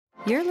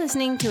You're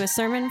listening to a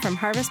sermon from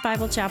Harvest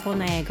Bible Chapel,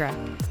 Niagara.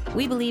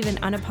 We believe in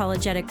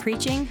unapologetic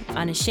preaching,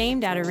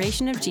 unashamed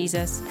adoration of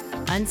Jesus,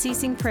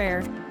 unceasing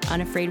prayer,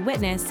 unafraid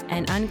witness,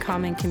 and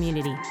uncommon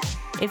community.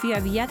 If you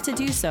have yet to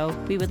do so,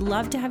 we would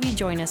love to have you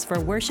join us for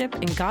worship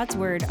and God's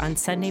Word on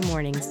Sunday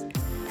mornings.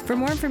 For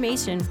more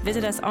information,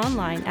 visit us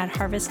online at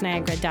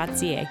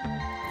harvestniagara.ca.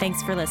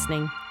 Thanks for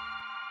listening.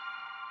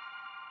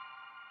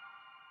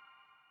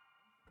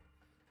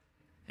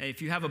 Hey, if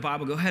you have a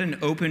Bible, go ahead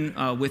and open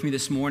with me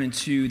this morning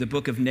to the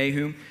book of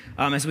Nahum.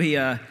 As we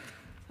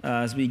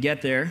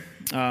get there,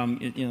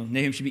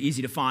 Nahum should be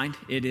easy to find.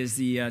 It is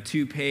the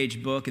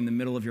two-page book in the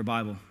middle of your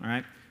Bible. All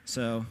right,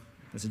 so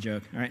that's a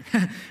joke. All right,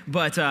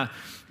 but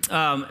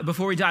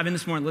before we dive in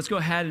this morning, let's go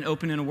ahead and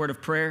open in a word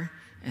of prayer,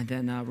 and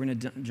then we're going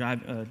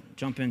to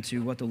jump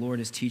into what the Lord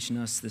is teaching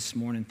us this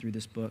morning through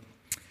this book.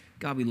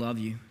 God, we love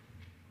you.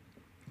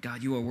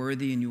 God, you are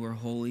worthy and you are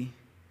holy.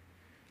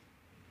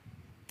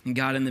 And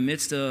God, in the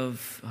midst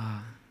of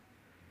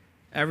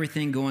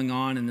everything going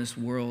on in this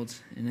world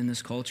and in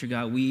this culture,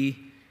 God, we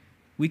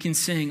can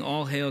sing,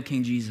 "All Hail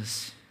King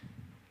Jesus."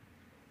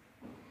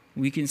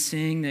 We can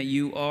sing that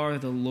you are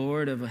the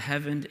Lord of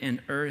heaven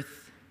and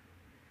earth.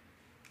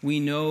 We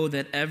know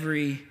that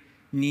every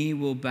knee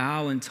will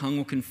bow and tongue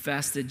will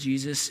confess that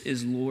Jesus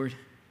is Lord.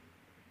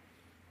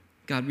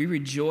 God, we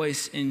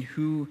rejoice in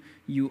who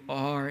you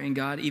are. And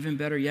God, even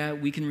better yet,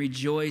 we can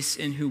rejoice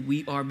in who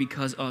we are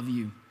because of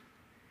you.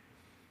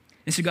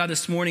 And so, God,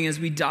 this morning, as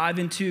we dive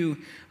into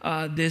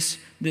this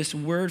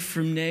word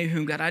from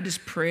Nahum, God, I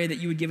just pray that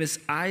you would give us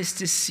eyes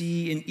to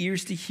see and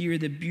ears to hear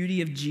the beauty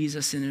of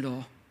Jesus in it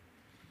all.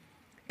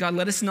 God,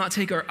 let us not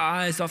take our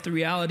eyes off the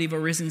reality of a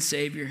risen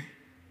Savior.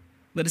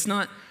 Let us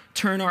not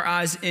turn our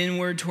eyes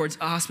inward towards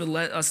us, but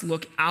let us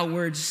look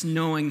outwards,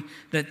 knowing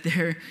that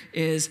there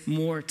is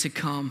more to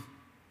come,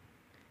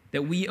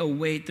 that we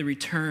await the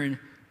return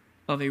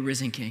of a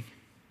risen King.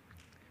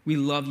 We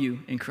love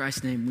you. In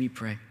Christ's name we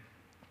pray.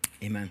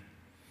 Amen.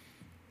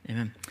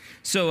 Amen.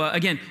 So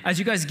again, as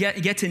you guys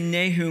get to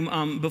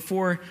Nahum,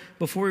 before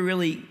we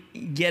really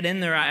get in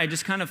there, I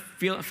just kind of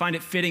find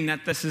it fitting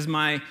that this is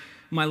my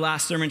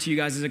last sermon to you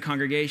guys as a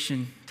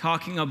congregation,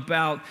 talking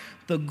about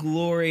the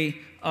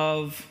glory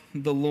of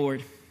the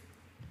Lord,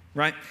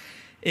 right?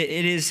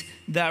 It is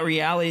that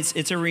reality.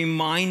 It's a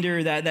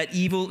reminder that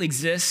evil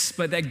exists,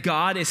 but that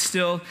God is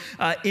still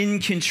in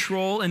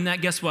control, and that,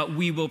 guess what?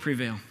 We will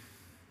prevail.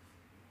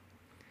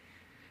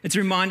 It's a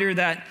reminder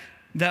that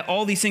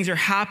all these things are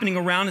happening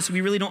around us.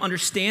 We really don't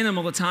understand them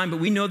all the time, but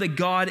we know that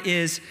God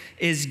is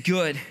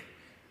good.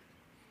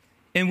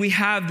 And we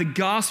have the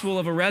gospel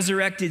of a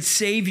resurrected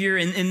Savior,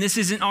 and this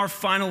isn't our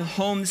final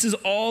home. This is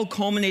all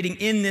culminating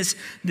in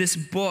this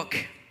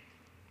book.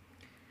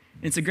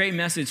 It's a great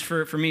message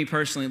for me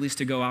personally, at least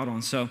to go out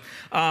on. So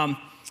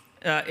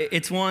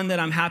it's one that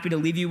I'm happy to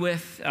leave you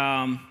with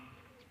our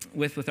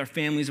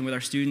families and with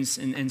our students.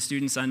 And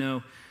students, I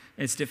know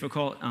it's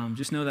difficult.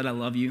 Just know that I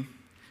love you.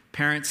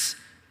 Parents,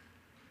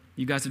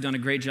 you guys have done a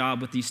great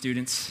job with these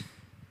students.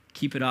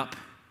 Keep it up.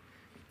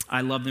 I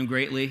love them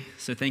greatly.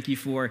 So thank you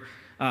for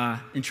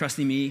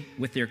entrusting me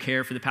with their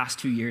care for the past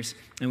 2 years.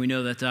 And we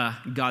know that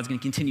God's going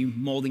to continue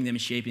molding them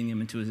and shaping them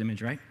into his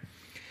image, right?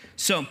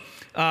 So,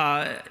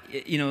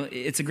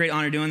 it's a great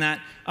honor doing that.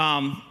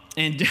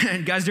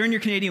 And guys, during your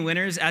Canadian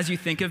winters, as you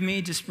think of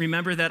me, just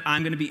remember that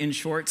I'm going to be in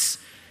shorts,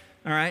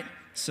 all right?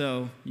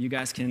 So you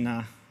guys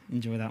can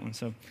enjoy that one.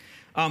 So,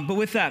 but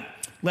with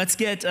that, let's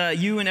get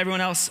you and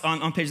everyone else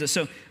on page this.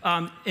 So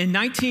in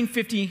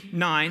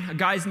 1959,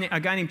 a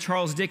guy named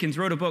Charles Dickens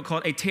wrote a book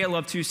called A Tale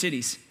of Two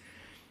Cities,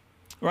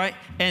 right?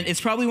 And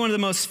it's probably one of the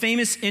most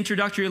famous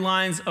introductory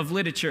lines of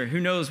literature. Who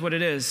knows what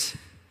it is?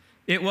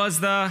 It was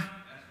the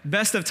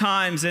best of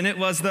times, and it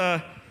was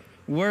the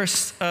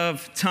worst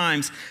of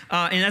times.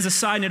 And as a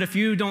side note, if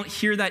you don't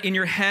hear that in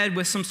your head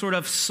with some sort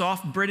of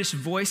soft British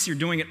voice, you're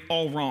doing it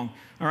all wrong.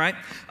 All right,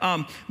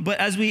 but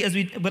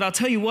I'll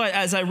tell you what.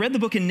 As I read the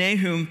book in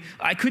Nahum,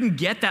 I couldn't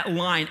get that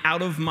line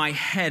out of my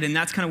head, and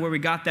that's kind of where we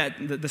got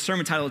the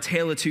sermon title, "A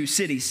Tale of Two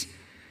Cities."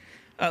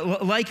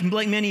 Like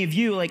many of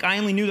you, I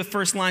only knew the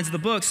first lines of the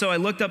book, so I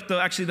looked up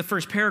the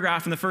first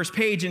paragraph in the first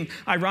page, and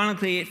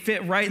ironically, it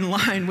fit right in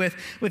line with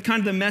kind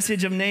of the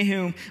message of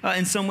Nahum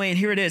in some way. And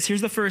here it is. Here's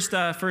the first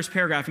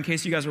paragraph, in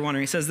case you guys were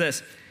wondering. It says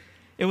this: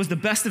 "It was the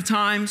best of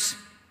times,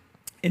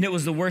 and it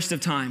was the worst of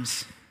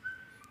times.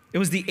 It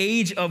was the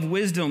age of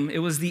wisdom. It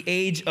was the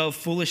age of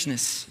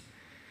foolishness.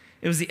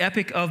 It was the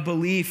epoch of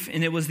belief,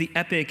 and it was the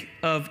epoch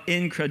of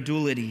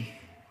incredulity.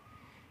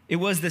 It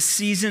was the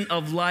season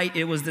of light.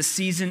 It was the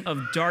season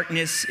of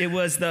darkness. It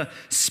was the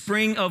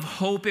spring of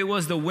hope. It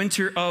was the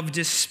winter of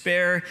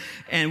despair.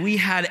 And we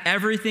had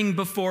everything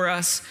before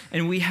us,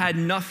 and we had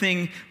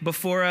nothing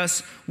before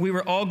us. We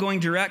were all going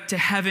direct to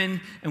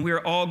heaven, and we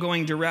were all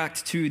going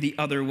direct to the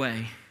other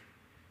way."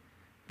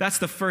 That's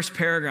the first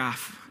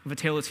paragraph of A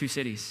Tale of Two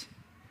Cities.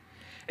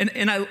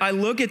 And I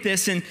look at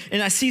this and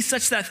I see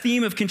such that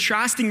theme of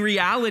contrasting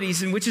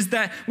realities, and which is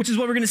what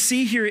we're going to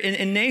see here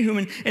in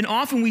Nahum. And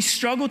often we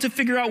struggle to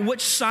figure out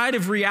which side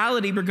of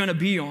reality we're going to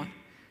be on.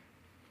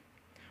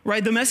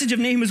 right? The message of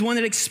Nahum is one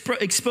that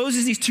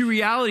exposes these two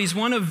realities,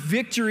 one of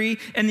victory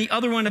and the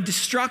other one of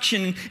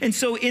destruction. And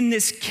so in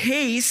this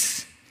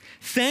case,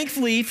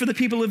 thankfully for the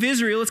people of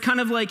Israel, it's kind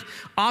of like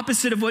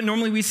opposite of what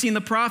normally we see in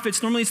the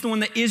prophets. Normally it's the one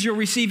that Israel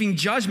receiving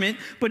judgment.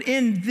 But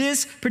in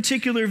this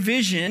particular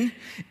vision,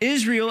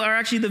 Israel are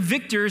actually the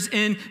victors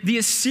and the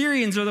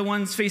Assyrians are the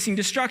ones facing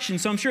destruction.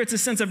 So I'm sure it's a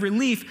sense of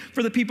relief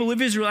for the people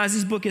of Israel as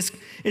this book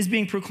is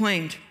being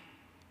proclaimed.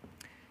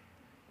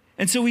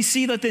 And so we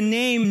see that the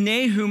name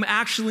Nahum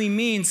actually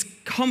means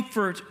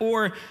comfort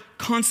or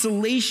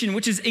consolation,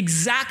 which is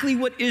exactly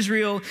what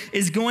Israel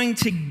is going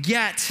to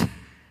get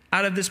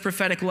out of this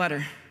prophetic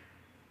letter.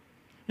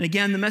 And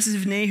again, the message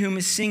of Nahum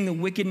is seeing the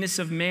wickedness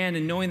of man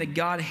and knowing that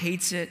God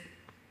hates it,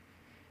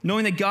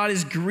 knowing that God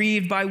is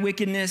grieved by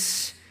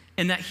wickedness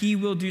and that he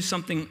will do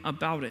something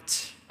about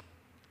it.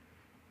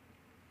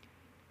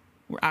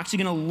 We're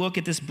actually going to look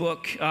at this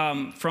book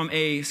from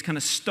a kind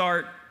of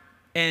start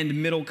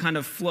and middle kind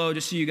of flow,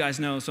 just so you guys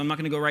know. So I'm not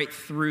going to go right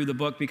through the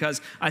book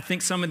because I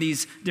think some of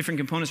these different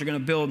components are going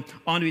to build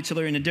onto each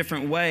other in a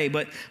different way.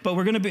 But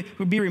we're going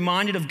to be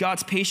reminded of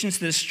God's patience,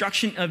 the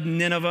destruction of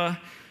Nineveh.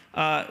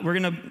 We're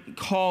going to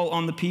call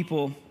on the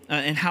people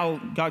and how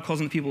God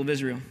calls on the people of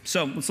Israel.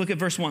 So let's look at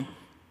verse 1. It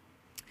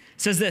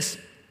says this,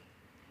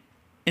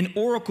 an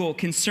oracle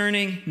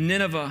concerning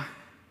Nineveh,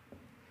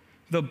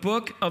 the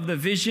book of the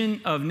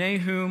vision of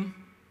Nahum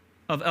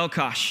of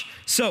Elkosh.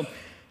 So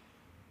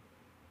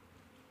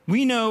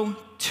we know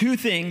two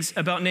things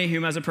about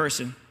Nahum as a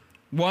person.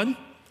 One,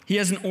 he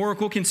has an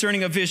oracle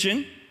concerning a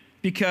vision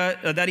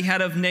that he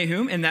had of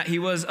Nahum and that he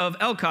was of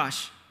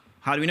Elkosh.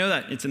 How do we know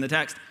that? It's in the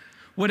text.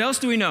 What else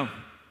do we know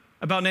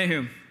about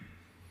Nahum?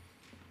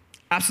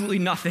 Absolutely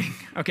nothing,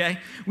 okay?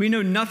 We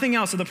know nothing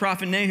else of the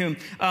prophet Nahum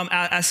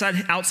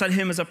outside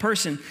him as a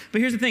person.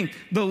 But here's the thing.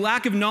 The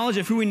lack of knowledge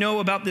of who we know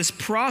about this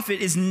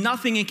prophet is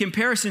nothing in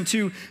comparison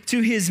to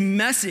his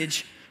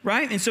message,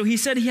 right? And so he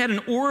said he had an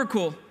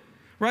oracle.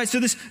 Right,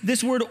 so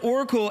this word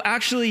oracle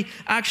actually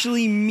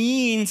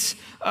means,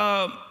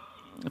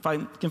 if I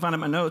can find it in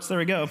my notes, there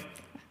we go.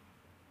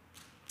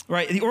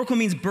 Right, the oracle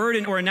means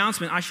burden or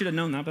announcement. I should have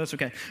known that, but that's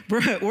okay.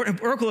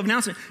 Oracle of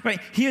announcement, right?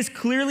 He has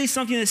clearly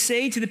something to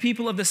say to the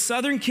people of the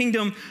southern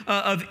kingdom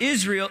of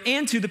Israel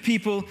and to the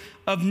people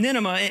of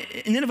Nineveh.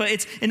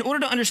 It's in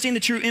order to understand the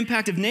true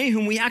impact of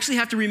Nahum, we actually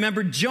have to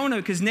remember Jonah,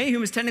 because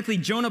Nahum is technically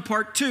Jonah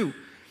part 2.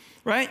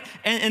 Right?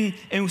 And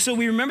so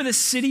we remember the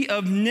city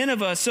of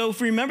Nineveh. So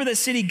if we remember that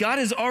city, God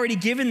has already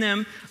given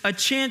them a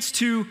chance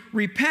to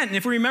repent. And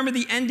if we remember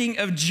the ending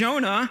of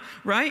Jonah,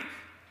 right?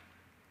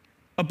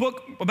 A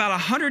book about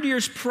 100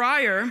 years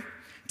prior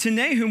to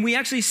Nahum, we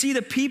actually see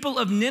the people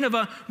of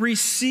Nineveh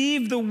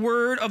receive the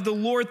word of the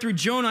Lord through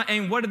Jonah.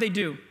 And what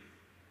do?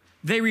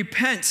 They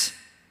repent.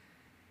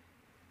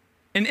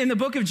 And in the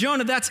book of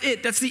Jonah, that's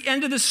it. That's the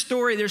end of the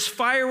story. There's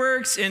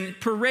fireworks and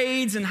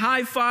parades and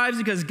high fives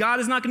because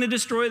God is not going to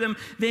destroy them.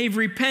 They've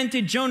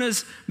repented.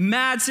 Jonah's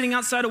mad sitting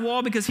outside a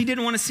wall because he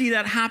didn't want to see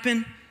that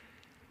happen.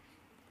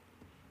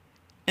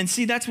 And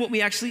see, that's what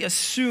we actually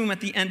assume at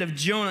the end of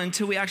Jonah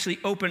until we actually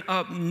open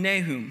up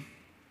Nahum.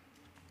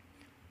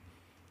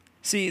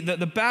 See,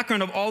 the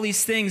background of all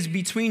these things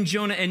between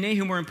Jonah and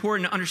Nahum were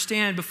important to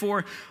understand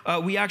before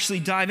we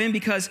actually dive in,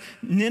 because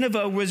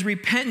Nineveh was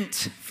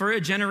repentant for a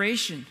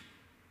generation.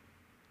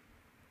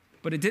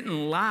 But it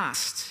didn't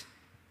last.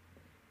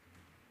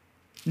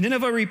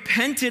 Nineveh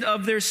repented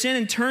of their sin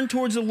and turned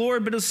towards the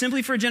Lord, but it was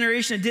simply for a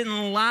generation. It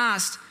didn't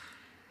last.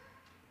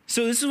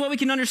 So this is what we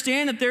can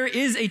understand, that there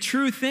is a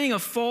true thing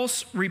of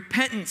false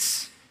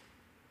repentance.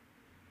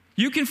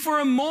 You can for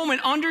a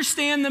moment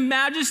understand the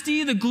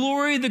majesty, the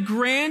glory, the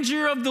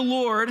grandeur of the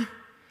Lord,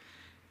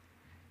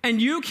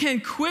 and you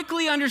can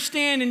quickly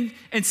understand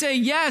and say,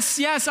 yes,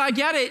 I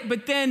get it,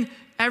 but then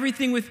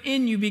everything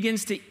within you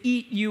begins to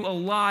eat you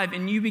alive,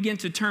 and you begin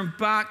to turn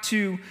back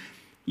to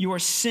your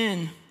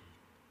sin.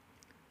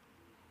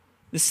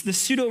 The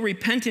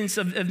pseudo-repentance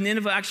of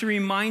Nineveh actually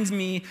reminds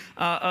me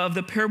of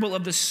the parable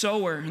of the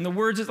sower. And the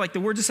words of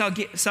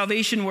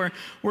salvation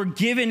were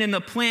given, and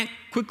the plant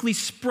quickly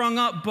sprung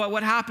up. But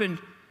what happened?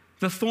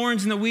 The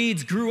thorns and the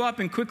weeds grew up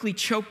and quickly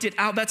choked it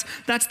out.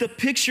 That's the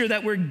picture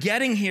that we're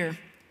getting here.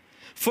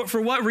 For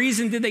what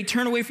reason did they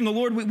turn away from the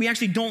Lord? We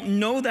actually don't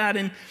know that.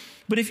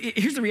 But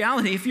here's the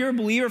reality. If you're a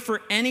believer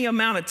for any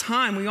amount of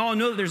time, we all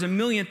know that there's a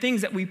million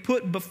things that we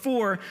put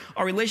before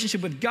our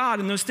relationship with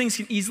God, and those things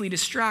can easily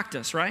distract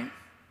us, right?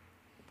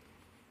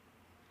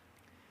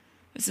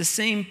 It's the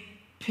same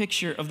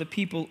picture of the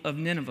people of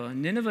Nineveh.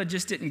 Nineveh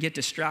just didn't get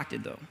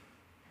distracted, though.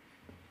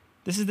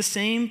 This is the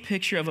same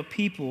picture of a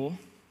people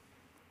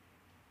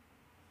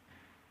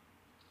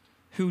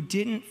who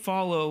didn't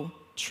follow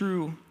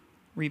true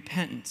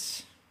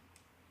repentance.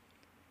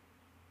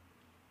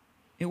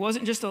 It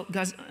wasn't just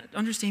guys,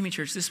 understand me,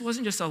 church, this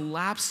wasn't just a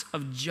lapse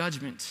of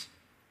judgment.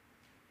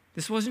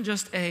 This wasn't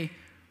just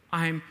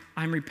I'm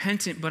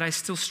repentant, but I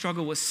still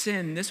struggle with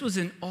sin. This was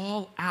an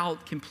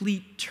all-out,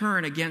 complete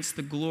turn against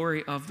the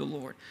glory of the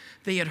Lord.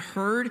 They had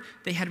heard,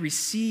 they had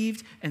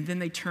received, and then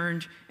they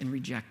turned and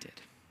rejected.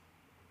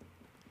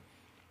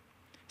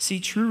 See,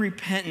 true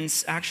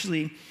repentance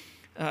actually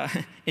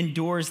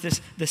endures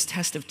this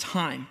test of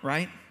time,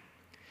 right?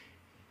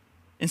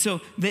 And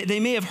so they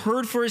may have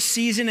heard for a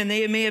season and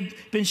they may have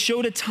been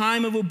showed a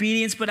time of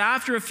obedience, but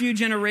after a few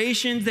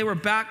generations, they were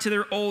back to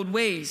their old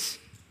ways.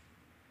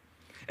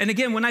 And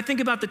again, when I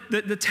think about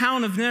the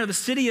town of Nineveh, the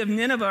city of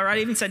Nineveh, right?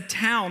 I even said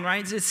town,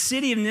 right? It's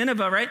city of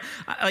Nineveh, right?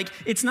 Like,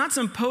 it's not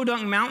some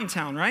podunk mountain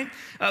town, right?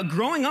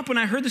 Growing up, when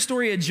I heard the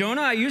story of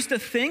Jonah, I used to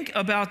think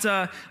about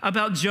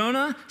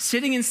Jonah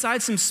sitting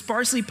inside some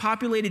sparsely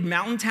populated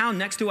mountain town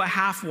next to a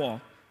half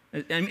wall.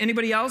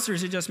 Anybody else, or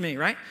is it just me,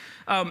 right?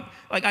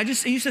 I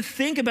used to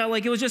think about,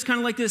 like, it was just kind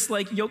of like this,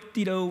 like,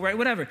 yoke-dido, right,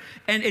 whatever.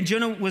 And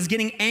Jonah was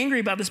getting angry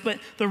about this, but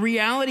the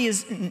reality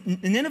is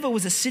Nineveh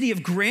was a city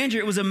of grandeur.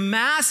 It was a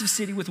massive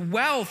city with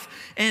wealth,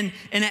 and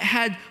it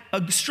had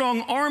a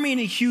strong army and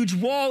a huge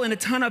wall and a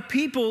ton of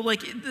people.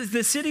 Like,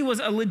 the city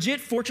was a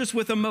legit fortress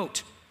with a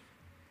moat.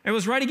 It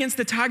was right against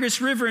the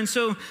Tigris River, and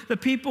so the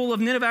people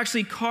of Nineveh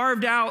actually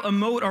carved out a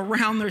moat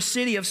around their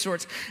city of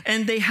sorts,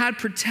 and they had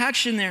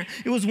protection there.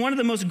 It was one of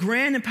the most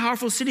grand and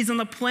powerful cities on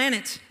the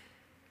planet.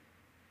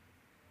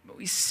 But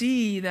we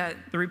see that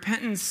the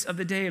repentance of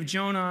the day of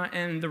Jonah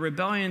and the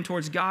rebellion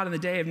towards God in the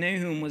day of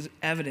Nahum was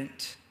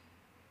evident.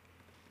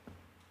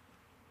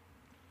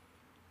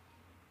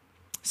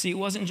 See, it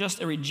wasn't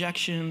just a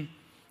rejection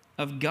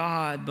of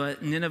God,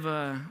 but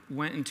Nineveh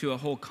went into a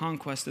whole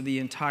conquest of the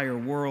entire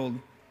world,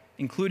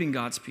 including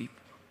God's people.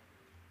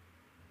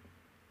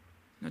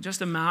 Now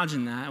just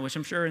imagine that, which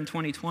I'm sure in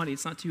 2020,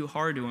 it's not too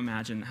hard to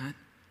imagine that.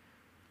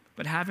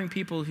 But having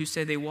people who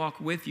say they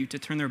walk with you to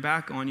turn their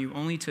back on you,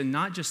 only to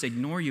not just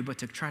ignore you, but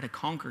to try to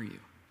conquer you.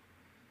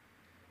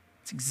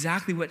 It's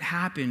exactly what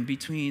happened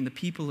between the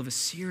people of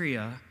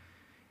Assyria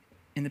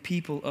and the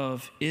people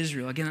of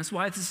Israel. Again, that's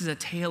why this is a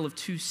tale of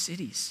two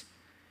cities.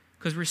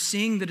 Because we're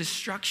seeing the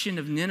destruction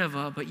of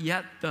Nineveh, but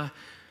yet the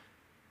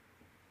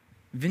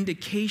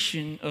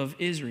vindication of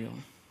Israel.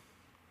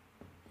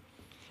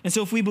 And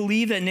so if we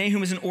believe that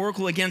Nahum is an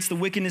oracle against the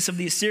wickedness of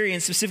the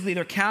Assyrians, specifically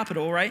their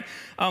capital, right?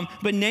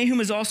 But Nahum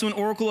is also an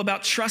oracle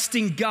about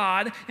trusting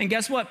God, and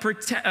guess what?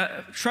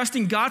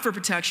 Trusting God for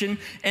protection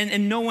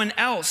and no one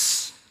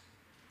else.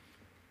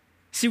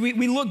 See,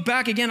 we look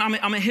back, again,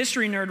 I'm a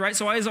history nerd, right?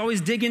 So I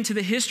always dig into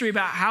the history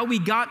about how we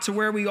got to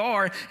where we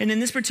are. And in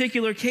this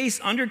particular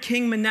case, under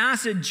King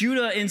Manasseh,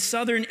 Judah in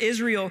southern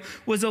Israel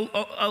was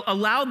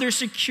allowed their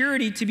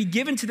security to be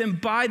given to them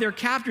by their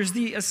captors,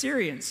 the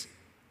Assyrians.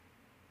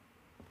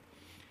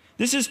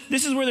 This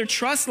is where their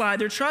trust lied.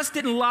 Their trust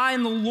didn't lie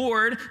in the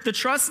Lord. The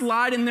trust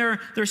lied in their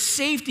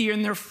safety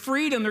and their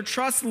freedom. Their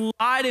trust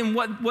lied in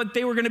what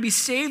they were going to be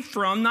saved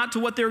from, not to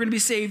what they were going to be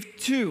saved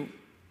to.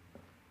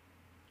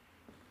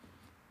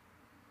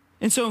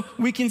 And so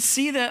we can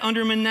see that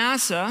under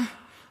Manasseh,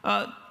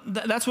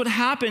 that's what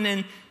happened.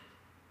 And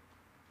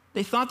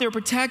they thought they were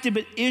protected,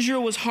 but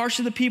Israel was harsh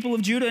to the people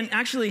of Judah. And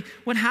actually,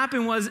 what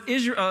happened was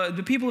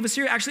the people of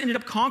Assyria actually ended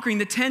up conquering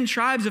the 10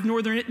 tribes of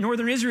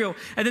northern Israel.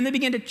 And then they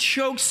began to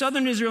choke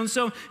southern Israel. And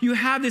so you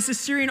have this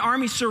Assyrian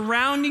army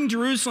surrounding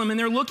Jerusalem, and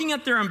they're looking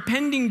at their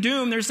impending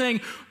doom. They're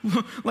saying,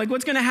 like,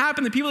 what's going to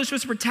happen? The people that are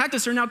supposed to protect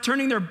us are now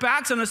turning their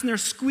backs on us, and they're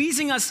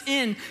squeezing us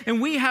in, and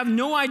we have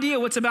no idea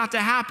what's about to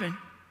happen.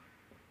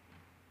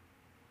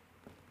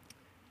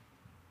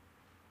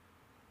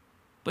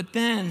 But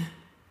then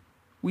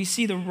we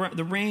see the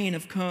reign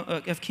of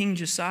King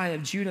Josiah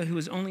of Judah, who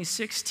was only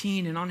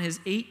 16, and on his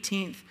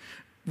 18th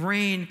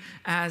reign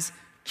as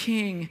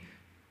king,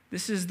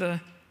 this is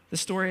the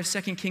story of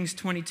 2 Kings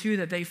 22,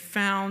 that they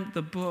found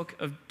the book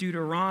of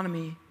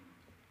Deuteronomy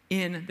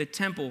in the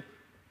temple.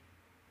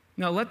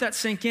 Now let that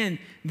sink in.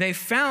 They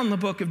found the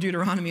book of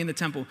Deuteronomy in the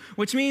temple,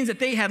 which means that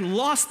they had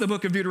lost the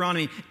book of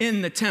Deuteronomy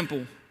in the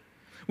temple.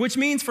 Which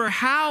means for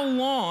how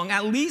long?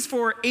 At least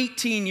for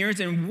 18 years,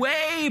 and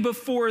way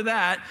before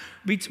that,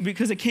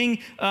 because of King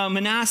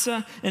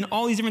Manasseh and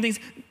all these different things,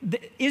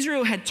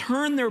 Israel had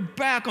turned their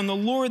back on the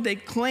Lord they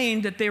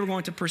claimed that they were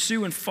going to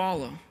pursue and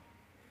follow.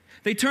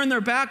 They turned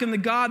their back on the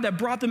God that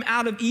brought them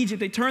out of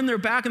Egypt. They turned their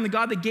back on the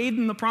God that gave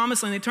them the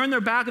promised land. They turned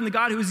their back on the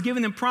God who was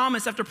giving them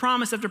promise after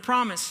promise after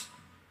promise.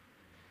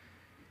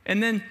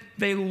 And then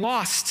they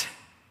lost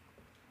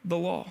the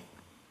law.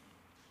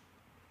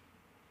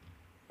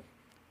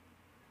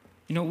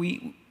 You know,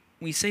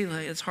 we say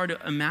like it's hard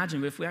to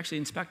imagine, but if we actually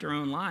inspect our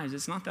own lives,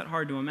 it's not that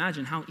hard to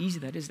imagine how easy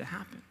that is to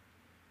happen.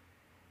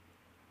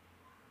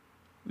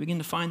 We begin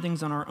to find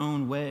things on our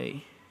own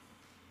way.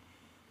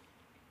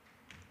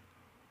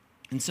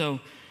 And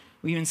so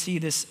we even see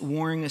this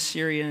warring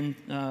Assyrian,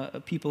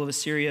 people of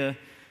Assyria,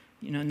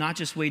 you know, not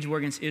just wage war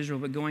against Israel,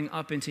 but going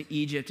up into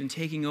Egypt and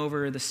taking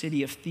over the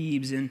city of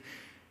Thebes. And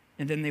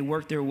then they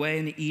worked their way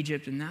into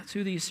Egypt, and that's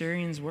who the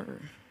Assyrians were.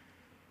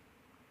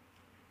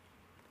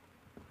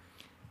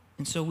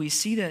 And so we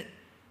see that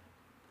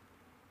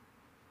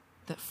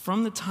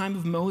from the time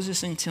of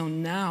Moses until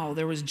now,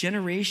 there was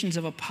generations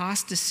of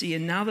apostasy,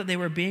 and now that they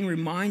were being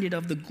reminded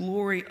of the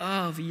glory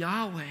of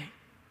Yahweh,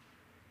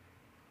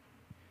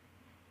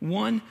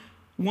 one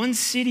one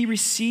city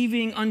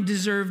receiving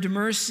undeserved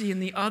mercy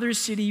and the other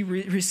city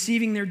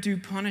receiving their due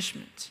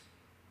punishment.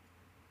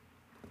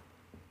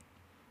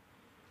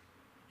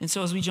 And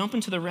so as we jump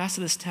into the rest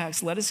of this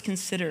text, let us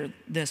consider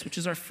this, which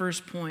is our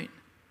first point.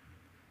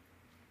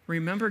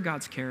 Remember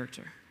God's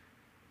character.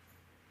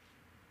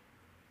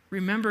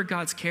 Remember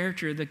God's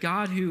character, the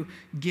God who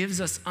gives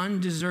us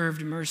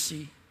undeserved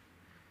mercy,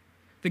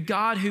 the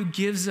God who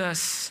gives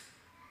us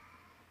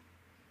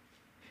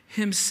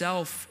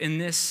himself in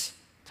this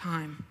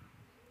time.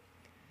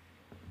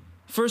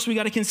 First, we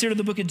got to consider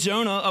the book of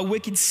Jonah. A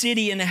wicked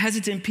city and a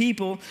hesitant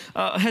people,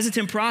 a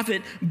hesitant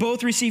prophet,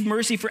 both received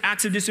mercy for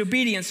acts of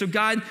disobedience. So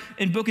God,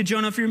 in book of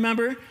Jonah, if you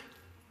remember,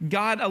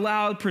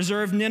 God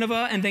preserved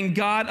Nineveh, and then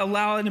God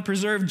allowed and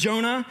preserved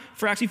Jonah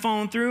for actually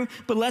following through.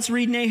 But let's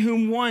read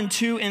Nahum 1,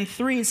 2, and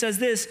 3. It says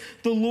this: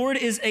 the Lord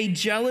is a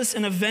jealous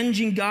and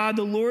avenging God.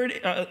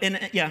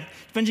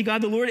 Avenging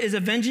God. The Lord is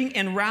avenging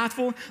and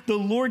wrathful. The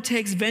Lord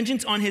takes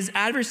vengeance on his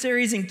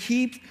adversaries and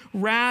keeps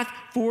wrath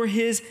for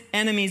his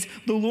enemies.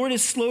 The Lord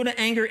is slow to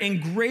anger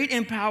and great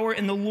in power,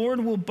 and the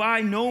Lord will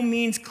by no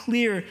means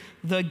clear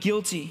the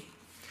guilty.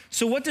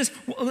 So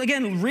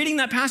reading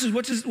that passage,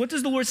 what does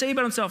the Lord say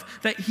about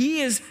himself? That he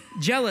is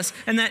jealous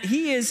and that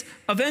he is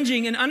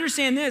avenging. And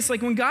understand this,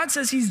 like when God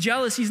says he's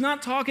jealous, he's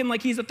not talking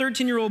like he's a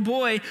 13-year-old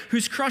boy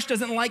whose crush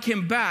doesn't like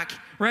him back,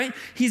 right?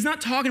 He's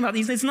not talking about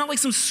these. It's not like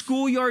some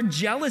schoolyard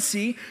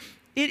jealousy.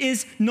 It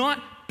is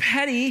not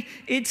petty.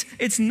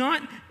 It's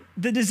not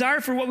the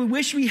desire for what we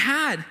wish we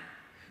had.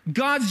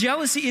 God's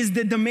jealousy is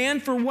the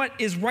demand for what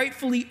is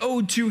rightfully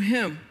owed to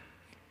him.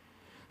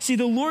 See,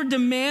 the Lord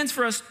demands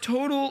for us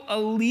total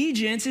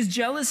allegiance. His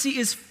jealousy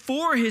is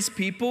for his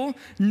people,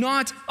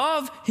 not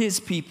of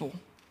his people.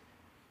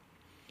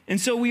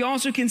 And so we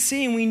also can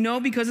see, and we know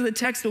because of the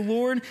text, the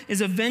Lord is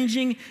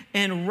avenging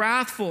and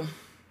wrathful.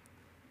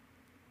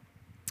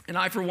 And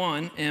I, for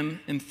one,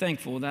 am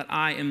thankful that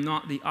I am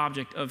not the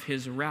object of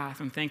his wrath.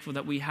 I'm thankful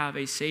that we have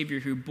a Savior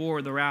who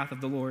bore the wrath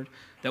of the Lord,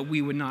 that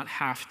we would not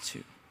have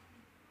to.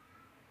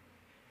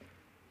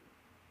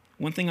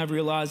 One thing I've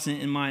realized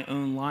in my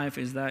own life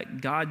is that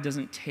God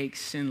doesn't take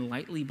sin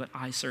lightly, but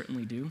I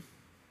certainly do.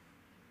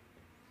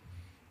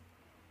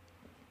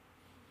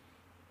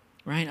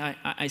 Right?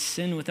 I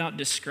sin without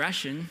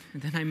discretion,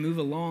 and then I move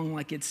along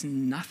like it's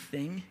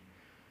nothing.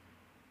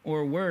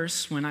 Or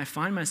worse, when I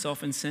find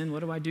myself in sin,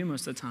 what do I do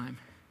most of the time?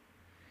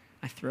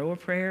 I throw a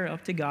prayer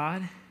up to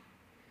God,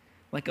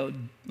 like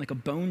a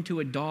bone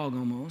to a dog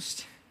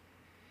almost,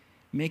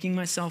 making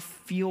myself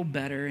feel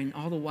better, and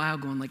all the while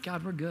going like,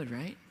 God, we're good,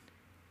 right?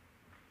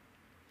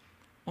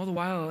 All the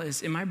while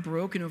am I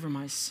broken over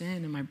my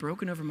sin? Am I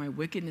broken over my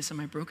wickedness? Am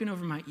I broken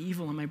over my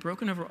evil? Am I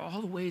broken over all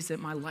the ways that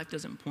my life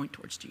doesn't point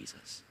towards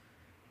Jesus?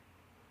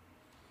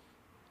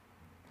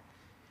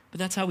 But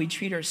that's how we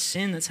treat our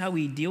sin. That's how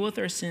we deal with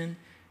our sin.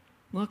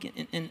 Look,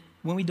 and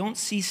when we don't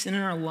see sin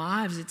in our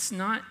lives, it's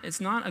not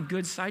a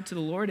good sight to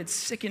the Lord. It's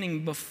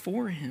sickening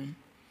before him.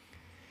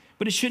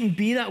 But it shouldn't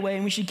be that way,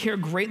 and we should care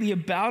greatly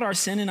about our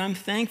sin, and I'm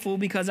thankful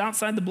because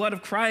outside the blood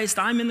of Christ,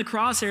 I'm in the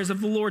crosshairs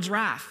of the Lord's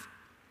wrath.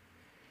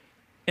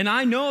 And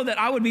I know that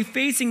I would be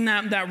facing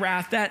that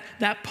wrath,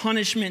 that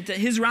punishment, that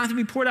his wrath would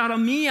be poured out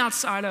on me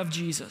outside of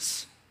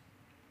Jesus.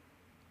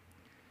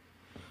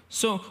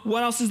 So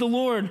what else is the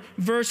Lord?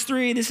 Verse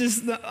 3, this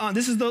is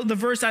the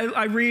verse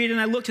I read, and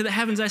I look to the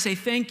heavens, I say,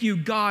 thank you,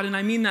 God, and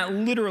I mean that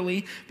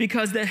literally,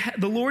 because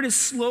the Lord is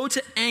slow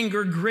to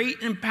anger, great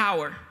in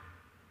power.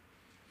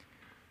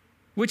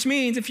 Which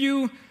means if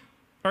you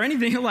are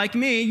anything like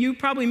me, you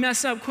probably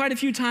mess up quite a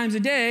few times a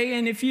day.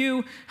 And if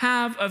you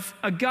have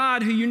a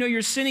God who you know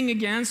you're sinning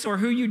against, or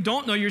who you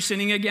don't know you're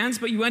sinning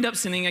against, but you end up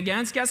sinning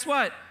against, guess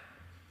what?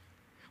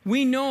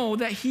 We know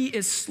that he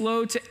is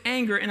slow to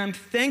anger, and I'm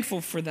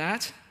thankful for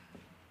that.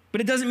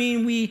 But it doesn't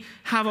mean we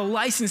have a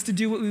license to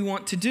do what we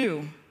want to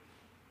do.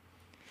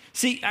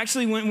 See,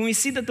 actually, when we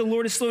see that the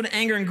Lord is slow to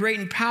anger and great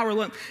in power,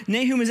 look,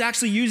 Nahum is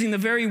actually using the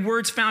very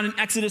words found in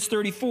Exodus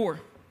 34.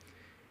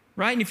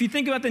 Right? And if you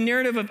think about the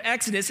narrative of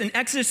Exodus, in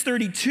Exodus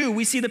 32,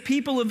 we see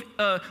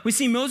we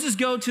see Moses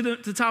go to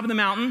the top of the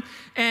mountain,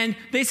 and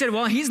they said,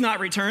 well, he's not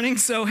returning,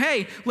 so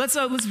hey, let's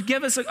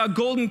give us a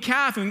golden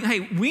calf, and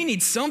hey, we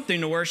need something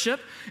to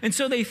worship. And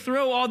so they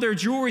throw all their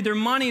jewelry, their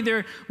money,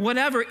 their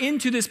whatever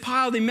into this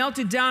pile, they melt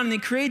it down, and they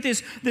create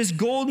this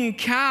golden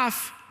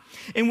calf.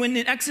 And when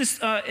in Exodus,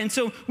 and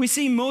so we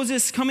see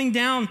Moses coming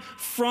down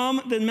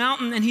from the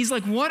mountain, and he's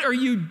like, what are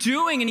you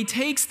doing? And he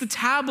takes the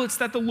tablets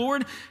that the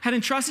Lord had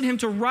entrusted him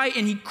to write,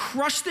 and he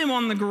crushed them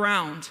on the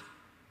ground.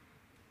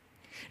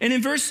 And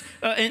in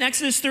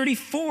Exodus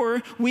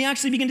 34, we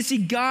actually begin to see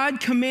God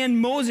command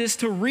Moses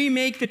to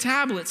remake the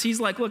tablets. He's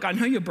like, look, I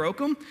know you broke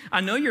them. I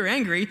know you're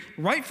angry,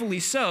 rightfully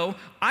so.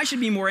 I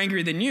should be more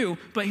angry than you,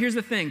 but here's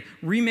the thing.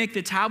 Remake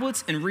the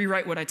tablets and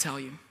rewrite what I tell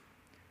you.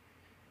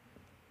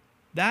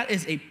 That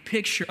is a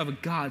picture of a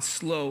God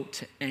slow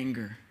to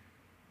anger.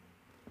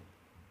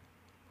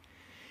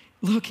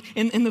 Look,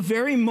 in the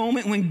very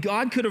moment when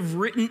God could have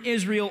written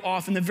Israel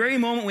off, in the very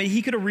moment when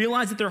he could have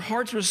realized that their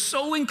hearts were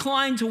so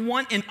inclined to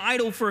want an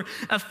idol for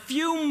a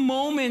few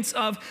moments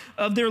of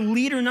their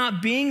leader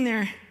not being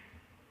there,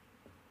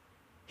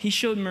 he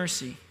showed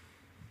mercy.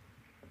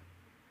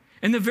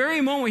 In the very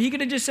moment where he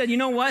could have just said, you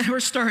know what, we're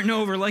starting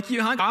over. Like,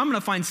 I'm going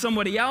to find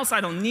somebody else. I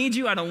don't need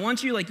you. I don't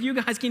want you. Like, you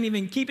guys can't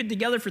even keep it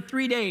together for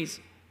 3 days.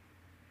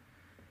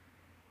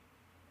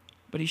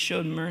 But he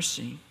showed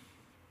mercy.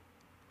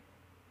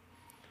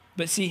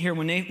 But see here,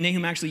 when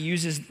Nahum actually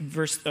uses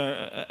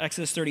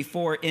Exodus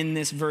 34 in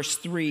this verse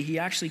 3, he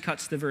actually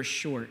cuts the verse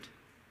short.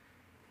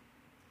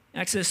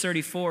 Exodus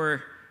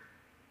 34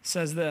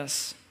 says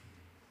this: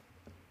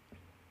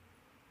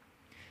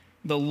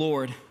 The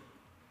Lord,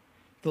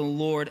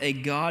 a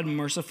God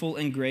merciful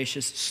and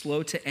gracious,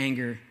 slow to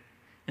anger,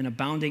 and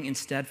abounding in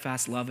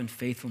steadfast love and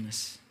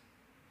faithfulness,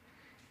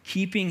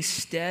 keeping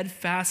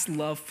steadfast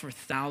love for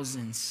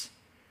thousands,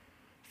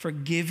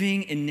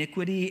 forgiving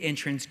iniquity and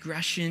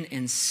transgression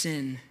and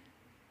sin,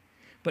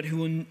 but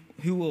who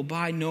will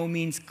by no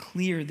means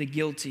clear the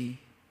guilty,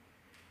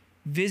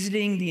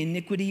 visiting the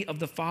iniquity of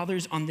the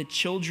fathers on the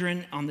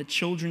children, on the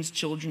children's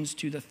children,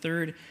 to the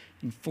third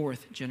and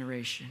fourth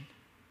generation.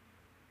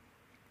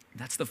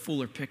 That's the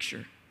fuller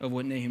picture of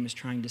what Nahum is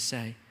trying to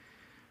say.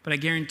 But I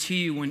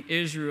guarantee you, when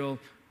Israel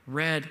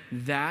read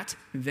that,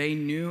 they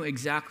knew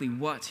exactly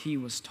what he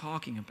was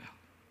talking about.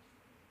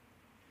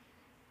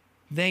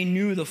 They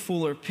knew the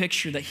fuller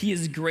picture, that he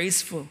is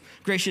graceful,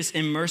 gracious,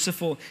 and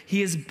merciful.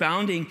 He is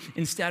abounding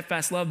in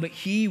steadfast love, but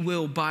he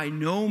will by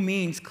no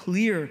means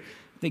clear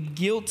the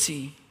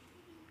guilty.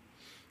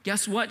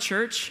 Guess what,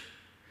 church?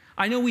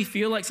 I know we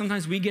feel like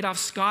sometimes we get off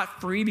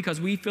scot-free because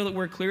we feel that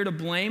we're cleared of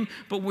blame,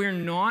 but we're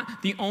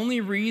not. The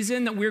only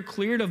reason that we're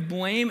cleared of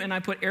blame, and I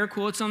put air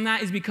quotes on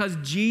that, is because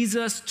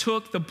Jesus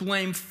took the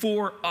blame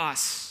for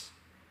us.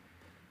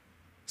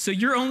 So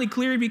you're only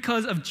cleared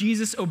because of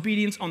Jesus'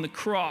 obedience on the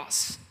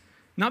cross.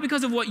 Not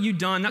because of what you've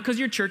done, not because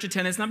of your church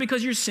attendance, not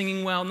because you're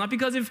singing well, not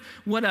because of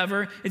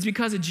whatever. It's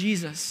because of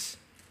Jesus.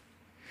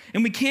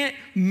 And we can't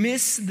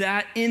miss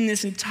that in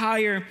this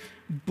entire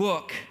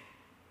book.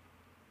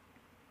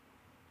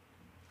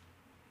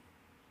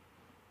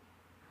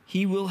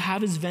 He will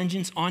have his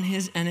vengeance on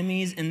his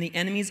enemies and the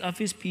enemies of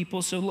his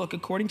people. So look,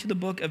 according to the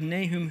book of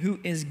Nahum, who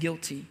is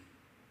guilty?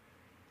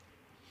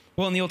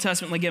 Well, in the Old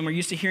Testament, again, we're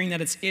used to hearing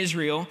that it's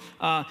Israel,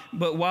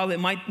 but while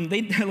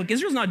look,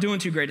 Israel's not doing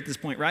too great at this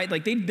point, right?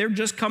 Like they're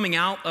just coming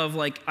out of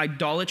like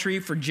idolatry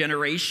for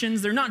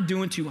generations. They're not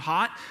doing too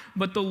hot,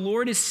 but the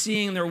Lord is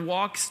seeing their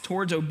walks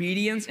towards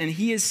obedience, and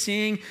he is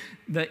seeing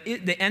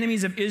the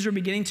enemies of Israel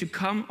beginning to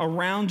come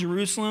around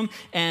Jerusalem,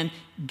 and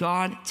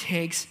God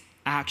takes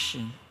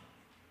action.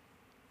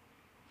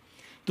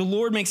 The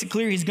Lord makes it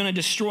clear he's going to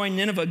destroy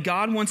Nineveh.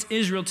 God wants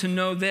Israel to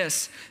know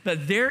this,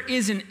 that there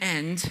is an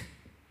end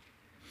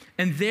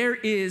and there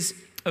is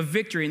a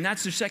victory. And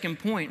that's their second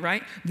point,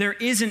 right? There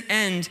is an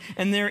end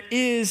and there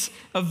is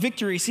a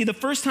victory. See, the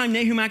first time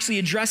Nahum actually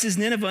addresses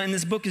Nineveh in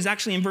this book is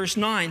actually in verse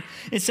 9.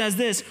 It says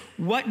this: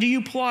 "What do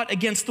you plot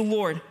against the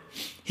Lord?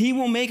 He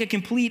will make a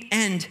complete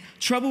end.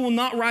 Trouble will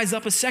not rise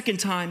up a second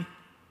time."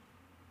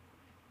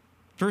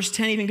 Verse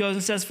 10 even goes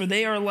and says, "For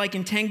they are like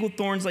entangled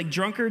thorns, like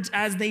drunkards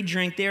as they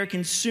drink. They are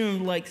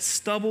consumed like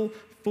stubble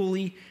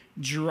fully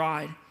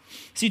dried."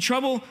 See,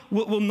 trouble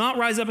will not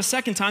rise up a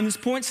second time. This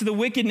points to the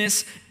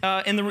wickedness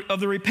of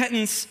the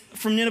repentance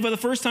from Nineveh the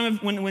first time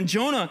when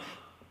Jonah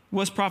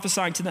was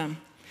prophesying to them.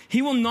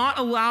 He will not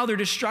allow their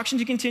destruction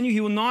to continue. He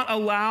will not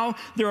allow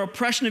their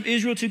oppression of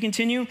Israel to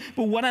continue.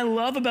 But what I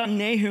love about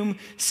Nahum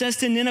says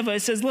to Nineveh,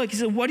 it says, look, he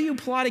said, "What do you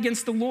plot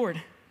against the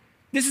Lord?"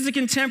 This is a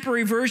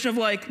contemporary version of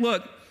like,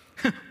 look,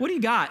 what do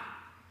you got?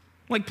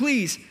 Like,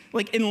 please,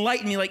 like,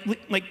 enlighten me,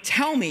 like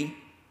tell me,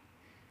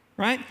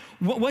 right?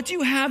 What do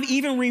you have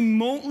even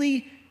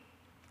remotely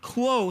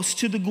close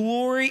to the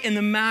glory and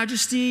the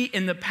majesty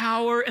and the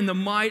power and the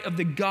might of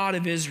the God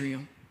of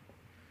Israel?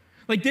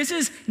 Like, this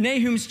is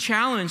Nahum's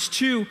challenge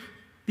to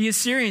the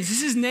Assyrians.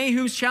 This is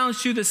Nahum's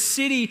challenge to the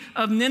city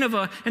of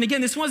Nineveh. And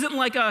again, this wasn't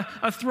like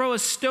a throw a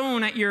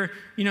stone at your,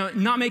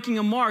 not making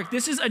a mark.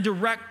 This is a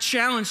direct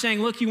challenge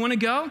saying, look, you want to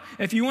go?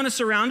 If you want to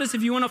surround us,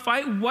 if you want to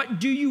fight, what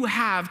do you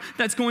have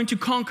that's going to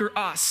conquer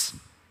us?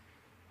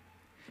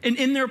 And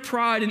in their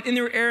pride and in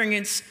their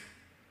arrogance,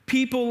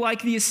 people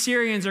like the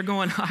Assyrians are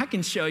going, I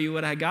can show you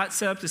what I got.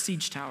 Set up the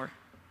siege tower.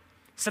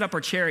 Set up our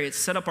chariots.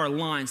 Set up our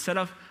lines. Set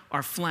up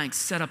our flanks.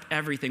 Set up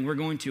everything. We're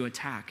going to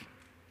attack.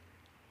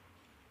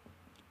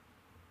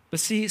 But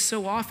see,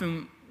 so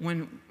often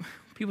when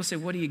people say,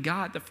 what do you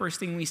got? The first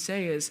thing we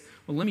say is,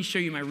 well, let me show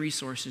you my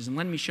resources and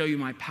let me show you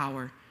my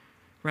power,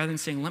 rather than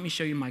saying, let me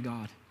show you my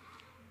God.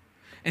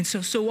 And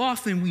so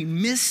often we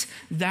miss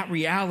that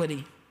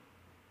reality.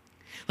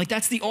 Like,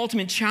 that's the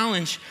ultimate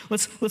challenge.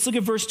 Let's look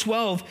at verse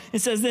 12. It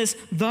says this: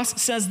 "Thus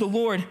says the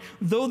Lord,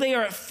 though they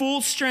are at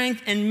full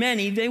strength and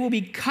many, they will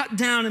be cut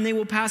down and they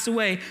will pass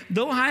away.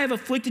 Though I have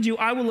afflicted you,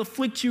 I will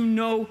afflict you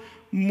no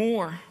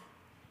more."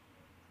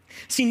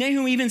 See,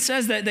 Nahum even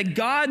says that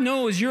God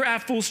knows you're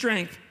at full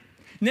strength.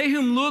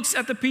 Nahum looks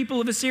at the people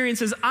of Assyria and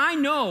says, I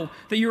know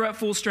that you're at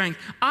full strength.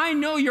 I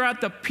know you're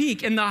at the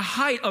peak and the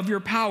height of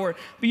your power.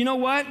 But you know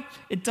what?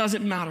 It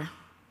doesn't matter.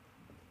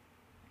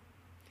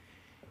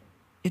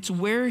 It's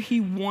where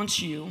he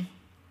wants you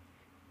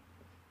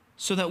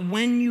so that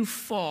when you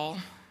fall,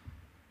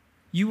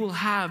 you will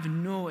have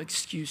no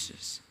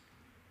excuses.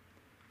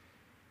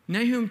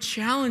 Nahum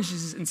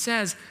challenges and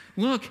says,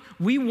 look,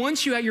 we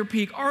want you at your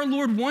peak. Our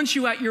Lord wants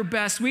you at your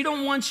best. We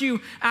don't want you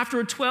after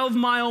a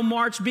 12-mile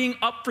march being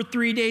up for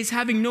 3 days,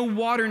 having no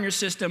water in your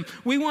system.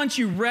 We want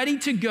you ready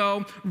to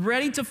go,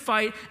 ready to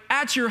fight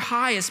at your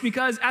highest,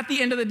 because at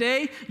the end of the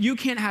day, you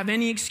can't have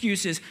any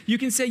excuses. You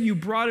can say you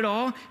brought it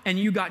all and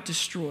you got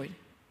destroyed.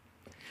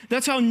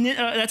 That's how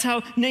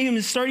Nahum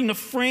is starting to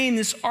frame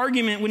this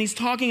argument when he's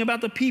talking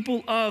about the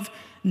people of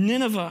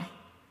Nineveh.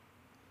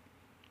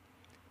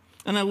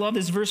 And I love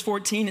this, verse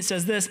 14, it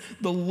says this,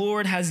 the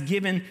Lord has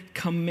given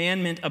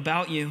commandment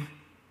about you.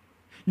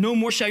 No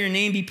more shall your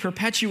name be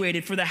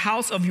perpetuated. For the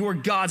house of your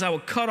gods I will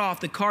cut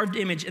off the carved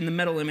image and the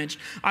metal image.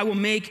 I will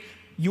make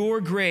your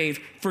grave,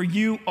 for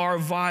you are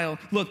vile.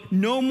 Look,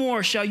 no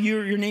more shall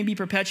your name be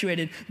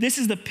perpetuated. This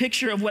is the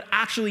picture of what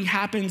actually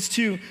happens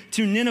to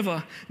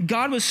Nineveh.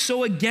 God was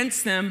so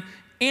against them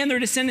and their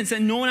descendants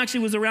that no one actually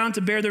was around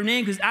to bear their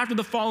name, because after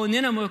the fall of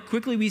Nineveh,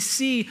 quickly we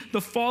see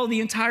the fall of the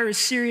entire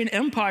Assyrian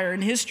Empire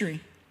in history.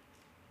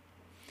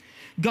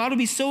 God will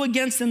be so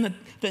against them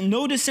that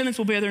no descendants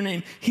will bear their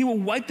name. He will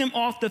wipe them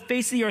off the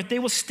face of the earth. They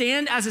will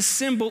stand as a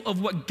symbol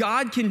of what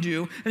God can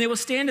do, and they will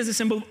stand as a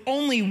symbol of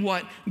only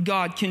what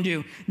God can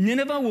do.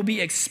 Nineveh will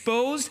be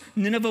exposed.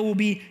 Nineveh will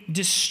be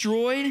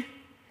destroyed.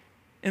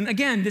 And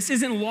again, this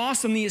isn't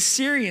lost on the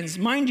Assyrians.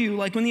 Mind you,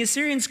 like when the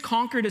Assyrians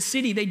conquered a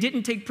city, they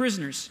didn't take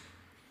prisoners.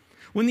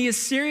 When the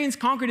Assyrians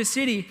conquered a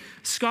city,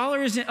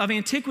 scholars of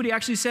antiquity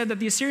actually said that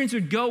the Assyrians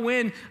would go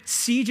in,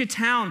 siege a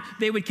town,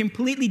 they would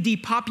completely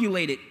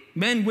depopulate it,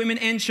 men, women,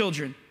 and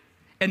children,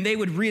 and they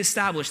would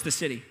reestablish the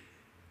city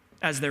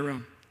as their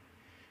own.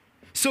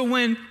 So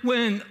when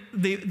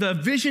the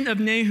vision of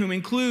Nahum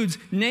includes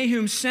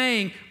Nahum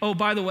saying, oh,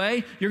 by the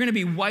way, you're going to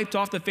be wiped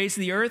off the face of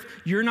the earth,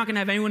 you're not going to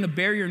have anyone to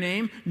bear your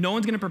name, no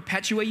one's going to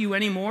perpetuate you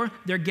anymore,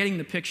 they're getting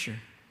the picture.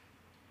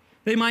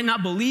 They might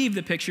not believe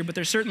the picture, but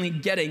they're certainly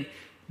getting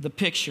the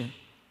picture.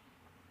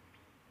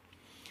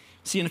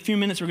 See, in a few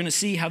minutes, we're going to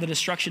see how the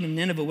destruction of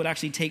Nineveh would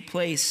actually take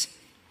place.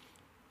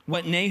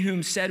 What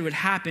Nahum said would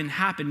happen,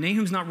 happened.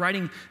 Nahum's not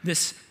writing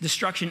this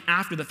destruction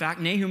after the fact.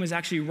 Nahum is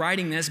actually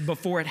writing this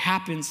before it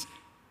happens.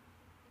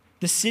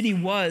 The city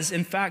was,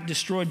 in fact,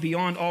 destroyed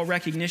beyond all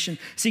recognition.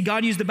 See,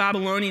 God used the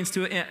Babylonians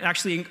to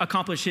actually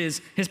accomplish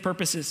his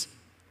purposes.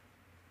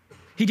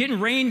 He didn't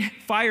rain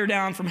fire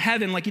down from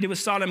heaven like he did with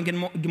Sodom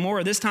and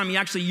Gomorrah. This time he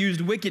actually used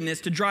wickedness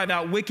to drive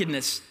out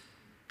wickedness.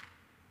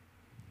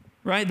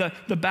 Right?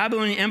 The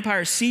Babylonian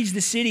Empire sieged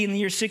the city in the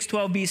year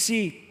 612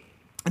 BC.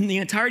 In the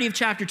entirety of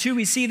chapter 2,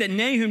 we see that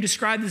Nahum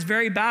described this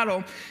very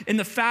battle in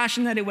the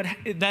fashion that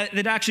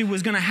it actually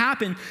was going to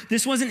happen.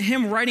 This wasn't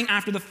him writing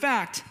after the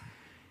fact.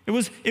 It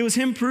was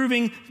him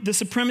proving the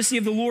supremacy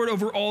of the Lord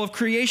over all of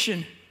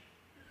creation.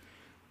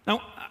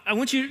 Now, I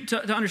want you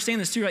to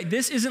understand this too, right?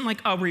 This isn't like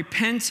a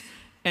repent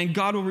and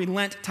God will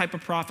relent type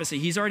of prophecy.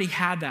 He's already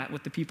had that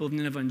with the people of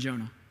Nineveh and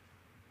Jonah.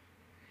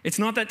 It's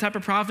not that type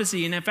of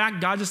prophecy. And in fact,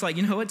 God's just like,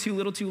 you know what? Too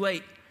little, too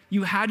late.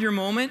 You had your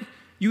moment.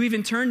 You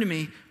even turned to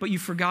me, but you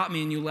forgot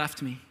me and you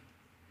left me.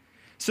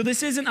 So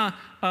this isn't a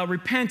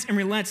repent and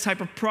relent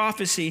type of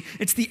prophecy.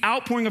 It's the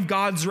outpouring of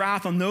God's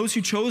wrath on those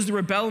who chose to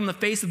rebel in the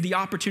face of the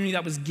opportunity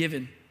that was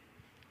given.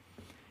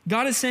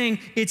 God is saying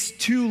it's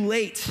too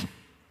late.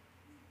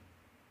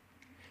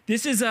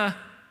 This is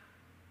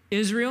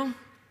Israel,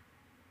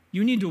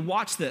 you need to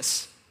watch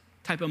this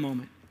type of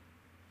moment.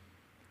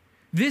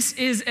 This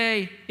is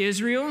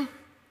Israel,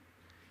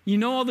 you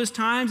know all those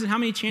times and how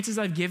many chances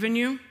I've given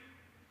you?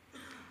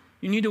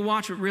 You need to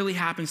watch what really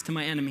happens to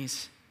my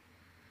enemies.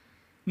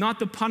 Not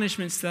the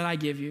punishments that I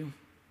give you.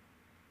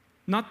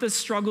 Not the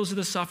struggles or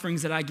the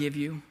sufferings that I give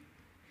you.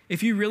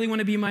 If you really want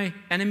to be my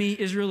enemy,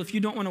 Israel, if you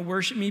don't want to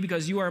worship me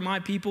because you are my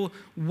people,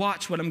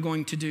 watch what I'm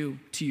going to do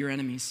to your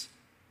enemies.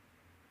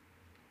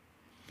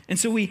 And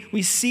so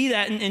we see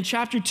that in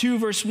chapter 2,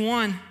 verse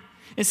 1.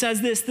 It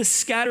says this, the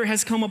scatter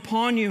has come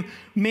upon you.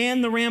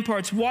 Man the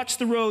ramparts, watch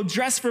the road,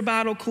 dress for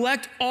battle,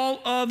 collect all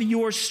of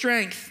your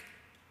strength.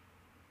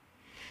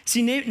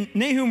 See,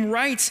 Nahum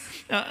writes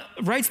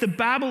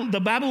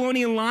the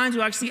Babylonian lines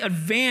will actually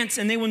advance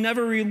and they will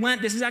never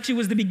relent. This actually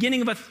was the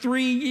beginning of a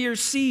 3-year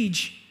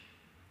siege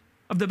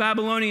of the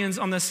Babylonians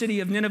on the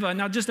city of Nineveh.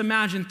 Now just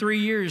imagine 3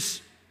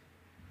 years.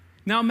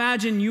 Now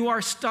imagine you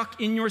are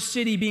stuck in your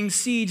city being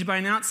sieged by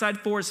an outside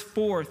force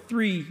for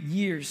 3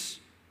 years.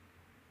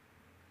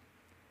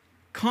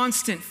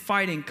 Constant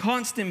fighting,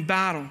 constant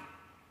battle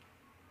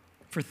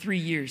for 3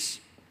 years.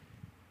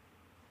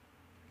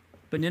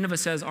 But Nineveh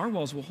says, our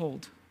walls will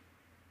hold.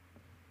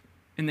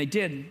 And they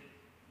did,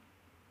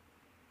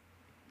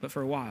 but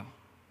for a while.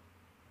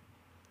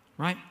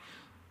 Right?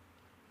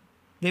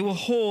 They will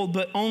hold,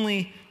 but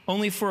only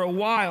for a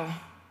while.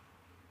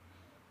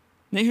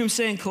 Nahum's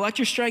saying, collect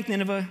your strength,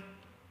 Nineveh.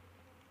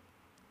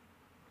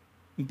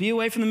 Be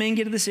away from the main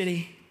gate of the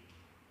city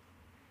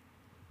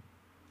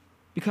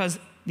because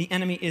the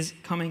enemy is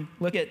coming.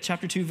 Look at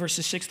chapter 2,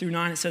 verses 6 through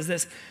 9. It says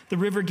this, the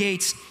river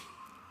gates,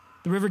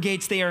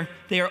 they are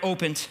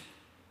opened.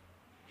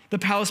 The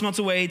palace melts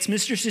away. Its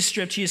mistress is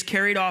stripped. She is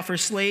carried off. Her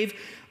slave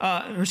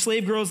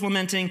girl is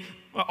lamenting.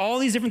 All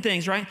these different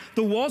things, right?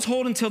 The walls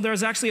hold until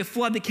there's actually a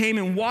flood that came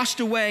and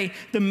washed away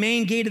the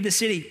main gate of the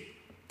city.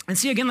 And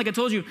see, again, like I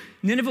told you,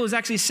 Nineveh was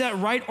actually set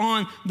right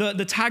on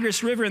the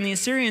Tigris River, and the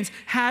Assyrians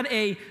had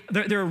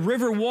their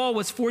river wall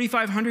was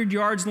 4,500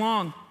 yards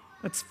long.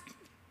 That's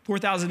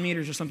 4,000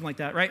 meters or something like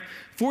that, right?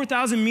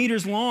 4,000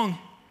 meters long.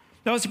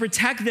 That was to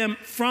protect them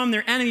from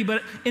their enemy.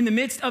 But in the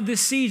midst of this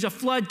siege, a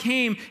flood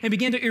came and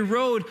began to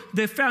erode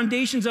the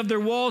foundations of their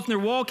walls, and their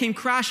wall came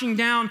crashing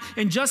down.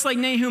 And just like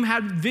Nahum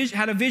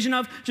had a vision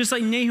of, just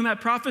like Nahum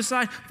had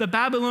prophesied, the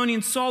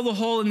Babylonians saw the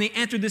hole and they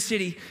entered the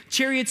city.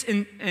 Chariots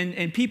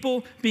and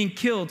people being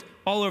killed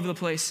all over the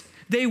place.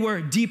 They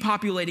were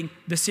depopulating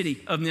the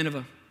city of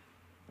Nineveh.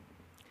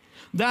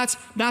 That's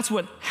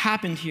what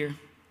happened here.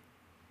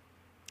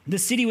 The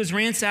city was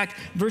ransacked.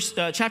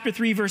 Chapter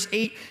 3, verse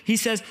 8, he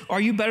says, are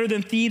you better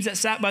than Thebes that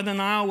sat by the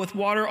Nile with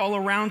water all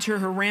around her,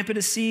 her rampant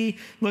as sea?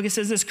 Look, it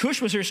says this,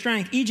 Cush was her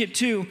strength, Egypt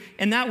too,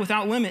 and that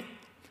without limit.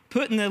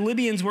 Put and the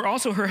Libyans were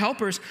also her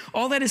helpers.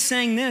 All that is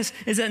saying this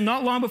is that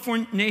not long before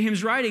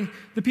Nahum's writing,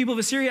 the people of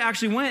Assyria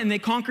actually went and they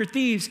conquered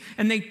Thebes,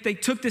 and they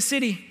took the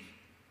city.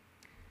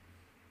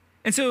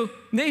 And so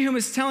Nahum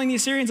is telling the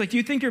Assyrians, like, do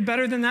you think you're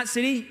better than that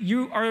city?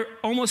 You are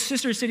almost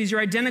sister cities.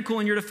 You're identical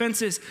in your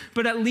defenses,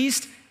 but at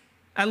least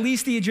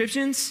the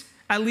Egyptians,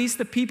 at least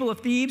the people of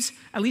Thebes,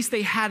 at least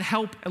they had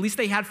help. At least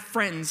they had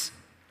friends.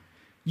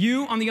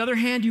 You, on the other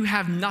hand, you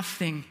have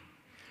nothing.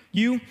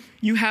 You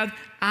have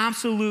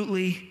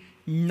absolutely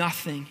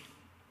nothing.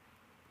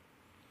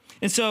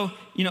 And so,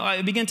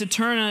 I began to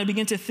turn and I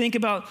began to think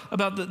about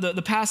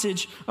the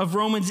passage of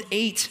Romans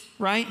 8,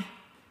 right?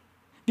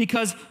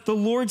 Because the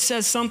Lord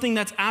says something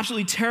that's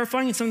absolutely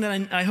terrifying and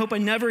something that I hope I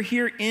never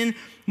hear in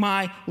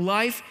my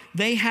life.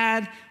 They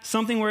had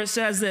something where it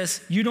says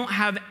this, you don't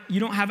have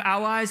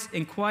allies,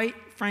 and quite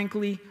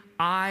frankly,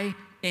 I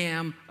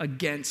am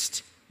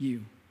against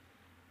you.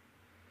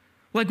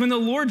 Like when the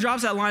Lord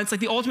drops that line, it's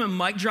like the ultimate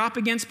mic drop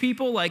against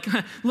people. Like,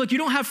 look, you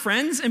don't have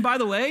friends. And by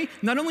the way,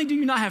 not only do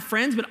you not have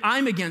friends, but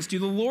I'm against you.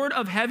 The Lord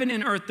of heaven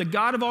and earth, the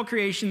God of all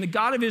creation, the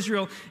God of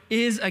Israel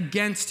is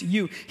against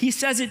you. He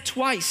says it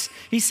twice.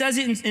 He says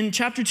it in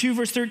chapter 2,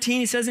 verse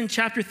 13. He says it in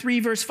chapter 3,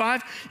 verse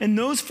 5. In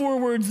those 4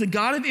 words, the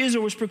God of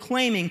Israel was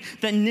proclaiming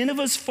that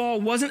Nineveh's fall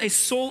wasn't a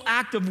sole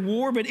act of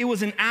war, but it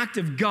was an act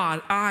of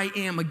God. I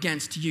am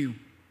against you.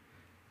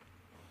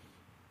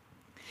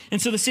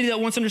 And so the city that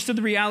once understood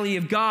the reality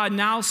of God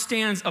now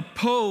stands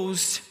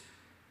opposed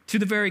to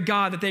the very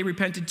God that they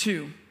repented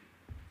to.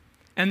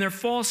 And their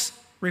false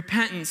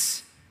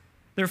repentance,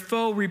 their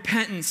faux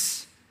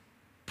repentance,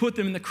 put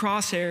them in the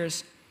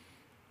crosshairs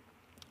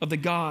of the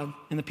God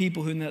and the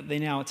people whom they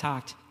now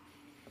attacked.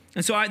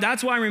 And so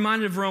that's why I'm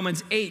reminded of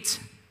Romans 8.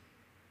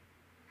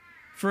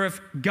 For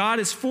if God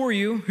is for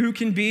you, who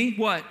can be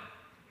what?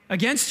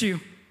 Against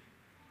you.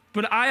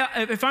 But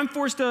if I'm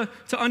forced to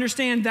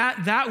understand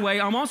that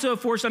way, I'm also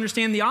forced to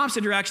understand the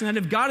opposite direction, that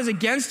if God is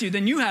against you,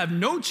 then you have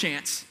no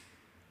chance.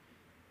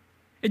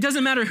 It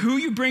doesn't matter who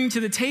you bring to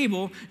the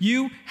table,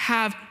 you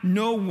have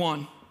no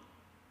one.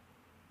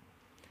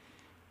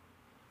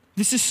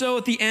 This is so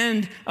at the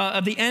end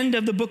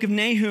of the book of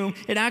Nahum.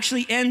 It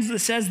actually ends, it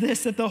says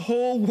this, that the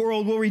whole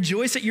world will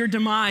rejoice at your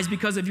demise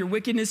because of your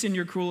wickedness and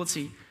your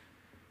cruelty.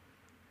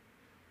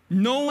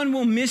 No one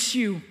will miss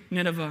you,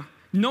 Nineveh.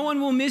 No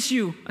one will miss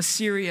you,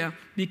 Assyria,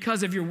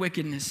 because of your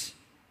wickedness.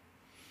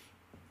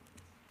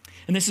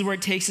 And this is where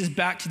it takes us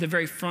back to the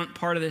very front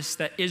part of this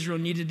that Israel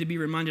needed to be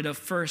reminded of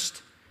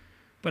first.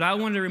 But I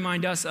wanted to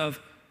remind us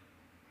of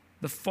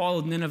the fall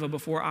of Nineveh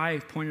before I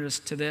pointed us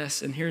to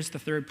this. And here's the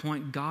third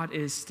point. God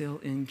is still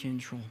in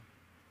control.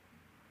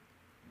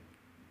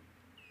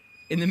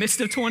 In the midst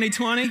of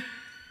 2020,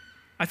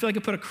 I feel like I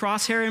put a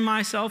crosshair in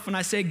myself when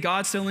I say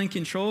God's still in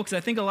control, because I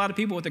think a lot of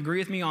people would agree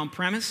with me on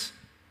premise.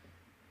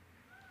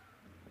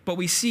 But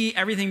we see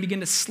everything begin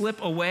to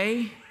slip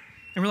away,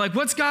 and we're like,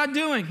 what's God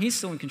doing? He's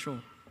still in control.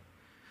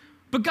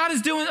 But God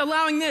is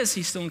allowing this.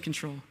 He's still in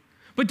control.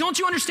 But don't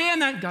you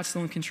understand that? God's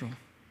still in control.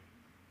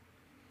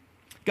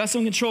 God's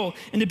still in control.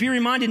 And to be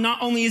reminded,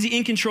 not only is he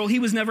in control, he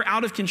was never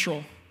out of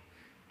control.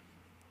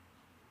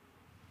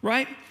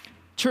 Right?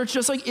 Church,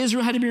 just like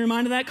Israel had to be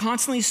reminded of that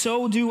constantly,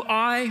 so do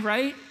I,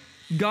 right?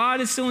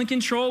 God is still in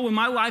control when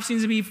my life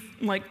seems to be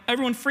like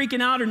everyone freaking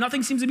out or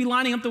nothing seems to be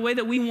lining up the way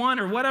that we want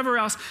or whatever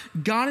else.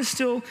 God is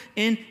still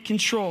in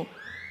control.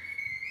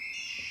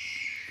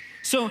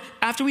 So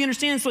after we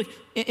understand, it's like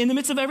in the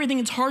midst of everything,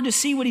 it's hard to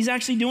see what he's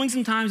actually doing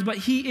sometimes, but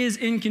he is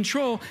in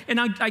control.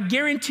 And I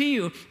guarantee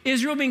you,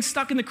 Israel being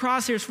stuck in the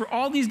crosshairs for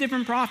all these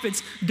different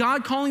prophets,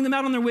 God calling them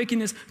out on their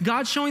wickedness,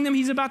 God showing them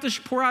he's about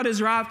to pour out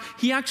his wrath,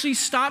 he actually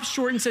stops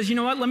short and says, you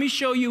know what, let me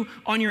show you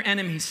on your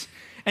enemies.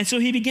 And so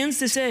he begins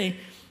to say,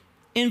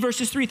 in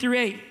verses 3 through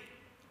 8,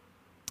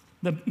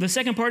 the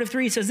second part of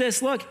 3 says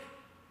this, look,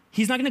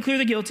 He's not going to clear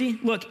the guilty.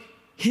 Look,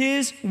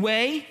 his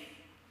way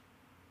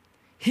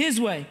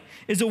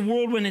is a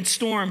whirlwind and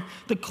storm.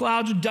 The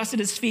clouds are dust at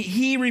his feet.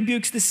 He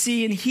rebukes the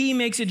sea and he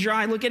makes it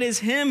dry. Look, it is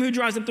him who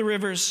dries up the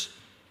rivers.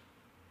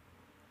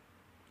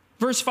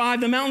 Verse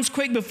 5, the mountains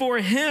quake before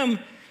him.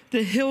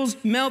 The hills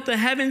melt, the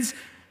heavens,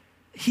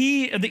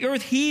 the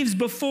earth heaves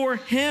before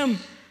him.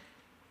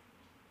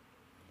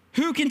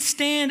 Who can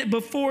stand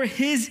before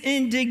his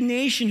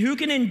indignation? Who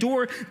can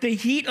endure the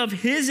heat of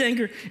his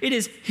anger? It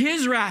is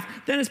his wrath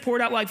that is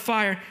poured out like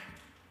fire.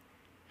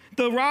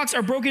 The rocks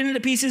are broken into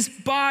pieces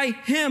by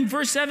him.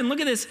 Verse 7, look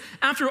at this.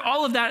 After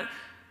all of that,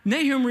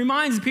 Nahum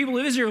reminds the people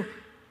of Israel,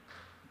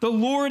 the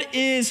Lord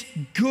is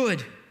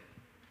good.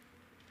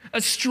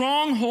 A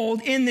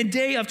stronghold in the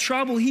day of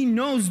trouble. He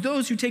knows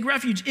those who take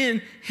refuge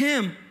in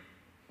him.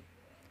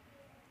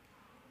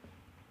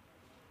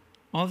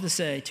 All I have to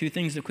say, two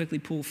things to quickly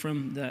pull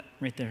from that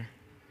right there.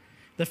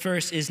 The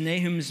first is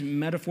Nahum's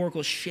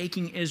metaphorical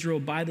shaking Israel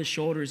by the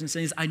shoulders and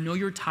saying, I know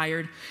you're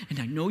tired, and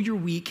I know you're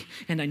weak,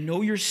 and I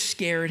know you're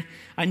scared.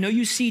 I know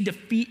you see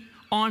defeat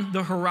on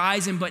the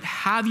horizon, but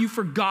have you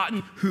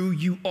forgotten who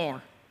you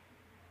are?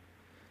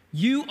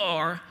 You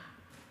are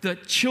the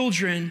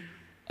children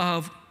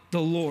of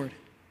the Lord.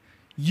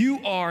 You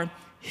are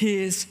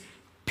his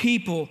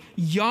people.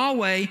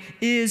 Yahweh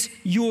is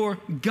your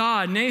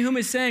God. Nahum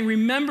is saying,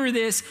 remember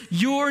this,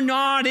 you're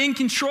not in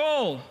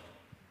control.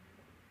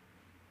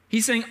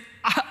 He's saying,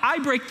 I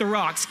break the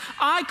rocks.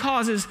 I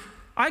cause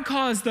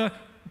the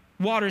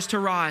waters to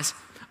rise.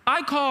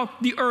 I call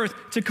the earth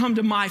to come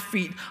to my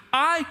feet.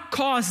 I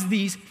cause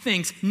these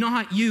things,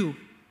 not you.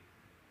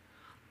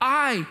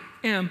 I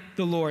am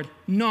the Lord,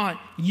 not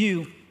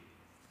you.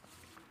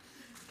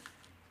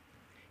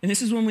 And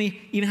this is when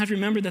we even have to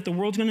remember that the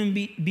world's going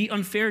to be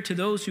unfair to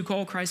those who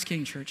call Christ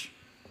King, church.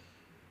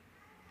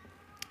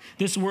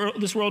 This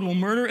world will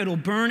murder, it'll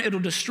burn, it'll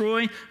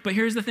destroy. But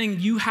here's the thing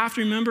you have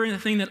to remember, and the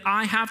thing that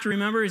I have to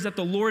remember is that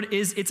the Lord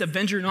is its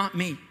avenger, not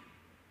me.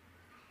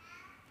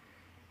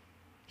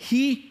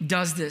 He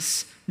does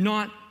this,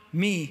 not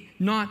me,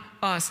 not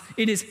us.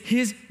 It is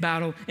his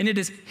battle, and it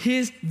is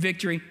his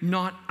victory,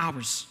 not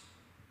ours.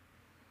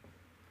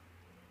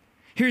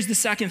 Here's the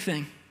second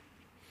thing.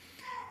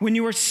 When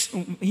you are,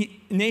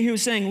 Nahum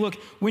is saying, look,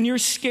 when you're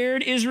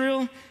scared,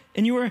 Israel,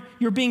 and you're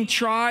being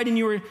tried and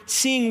you're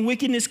seeing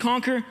wickedness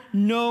conquer,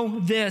 know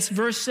this.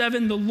 Verse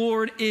 7, the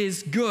Lord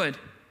is good.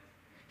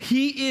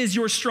 He is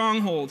your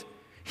stronghold.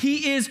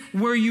 He is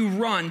where you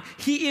run.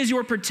 He is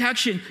your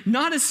protection,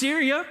 not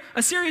Assyria.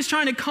 Assyria is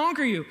trying to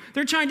conquer you.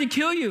 They're trying to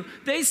kill you.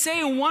 They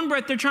say in one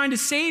breath they're trying to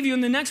save you,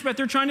 in the next breath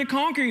they're trying to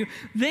conquer you.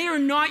 They are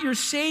not your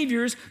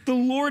saviors. The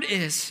Lord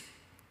is.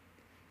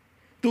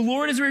 The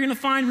Lord is where you're going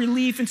to find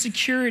relief and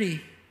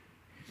security.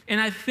 And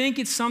I think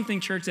it's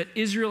something, church, that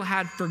Israel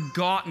had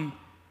forgotten.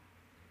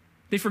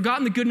 They've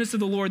forgotten the goodness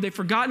of the Lord. They've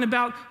forgotten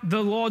about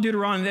the law of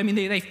Deuteronomy. I mean,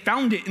 they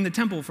found it in the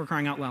temple, for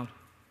crying out loud.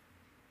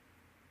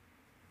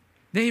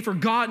 They've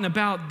forgotten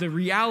about the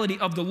reality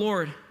of the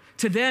Lord.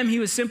 To them, he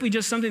was simply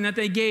just something that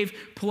they gave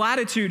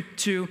platitude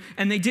to,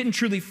 and they didn't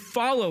truly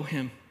follow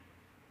him.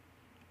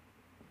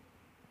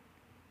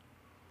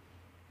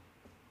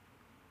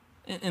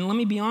 And let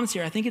me be honest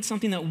here, I think it's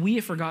something that we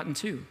have forgotten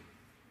too.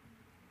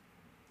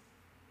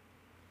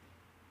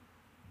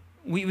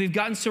 We've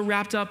gotten so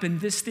wrapped up in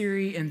this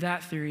theory and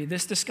that theory,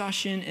 this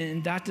discussion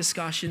and that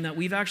discussion, that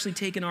we've actually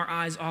taken our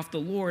eyes off the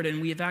Lord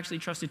and we have actually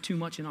trusted too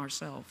much in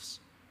ourselves.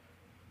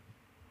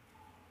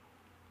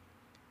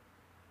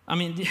 I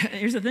mean,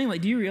 here's the thing,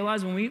 do you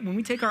realize when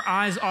we take our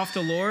eyes off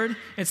the Lord,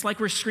 it's like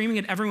we're screaming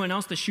at everyone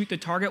else to shoot the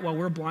target while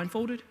we're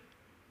blindfolded?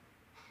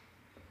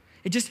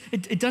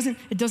 It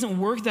doesn't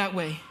work that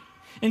way.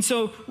 And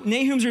so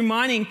Nahum's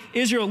reminding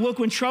Israel, look,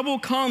 when trouble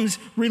comes,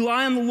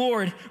 rely on the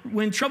Lord.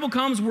 When trouble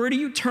comes, where do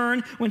you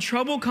turn? When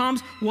trouble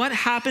comes, what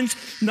happens?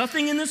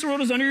 Nothing in this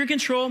world is under your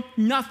control.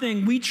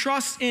 Nothing. We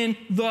trust in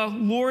the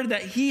Lord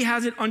that he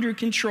has it under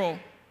control.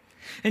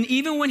 And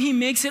even when he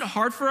makes it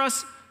hard for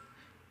us,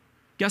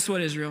 guess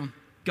what, Israel?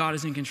 God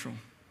is in control.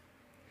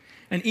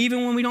 And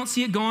even when we don't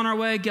see it going our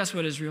way, guess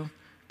what, Israel?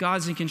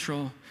 God's in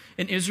control.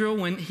 And Israel,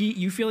 when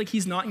you feel like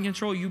he's not in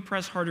control, you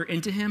press harder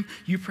into him,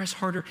 you press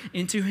harder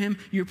into him,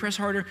 you press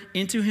harder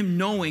into him,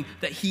 knowing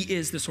that he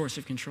is the source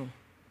of control.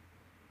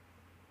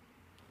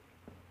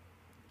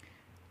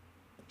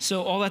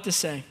 So all that to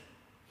say,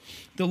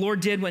 the Lord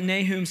did what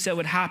Nahum said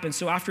would happen.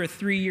 So after a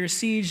 3-year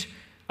siege,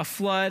 a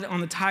flood on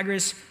the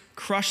Tigris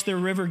crushed the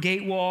river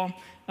gate wall.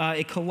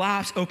 It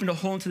collapsed, opened a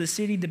hole into the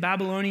city. The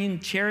Babylonian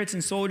chariots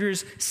and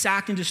soldiers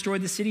sacked and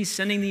destroyed the city,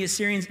 sending the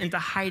Assyrians into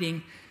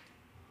hiding.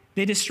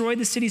 They destroyed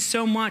the city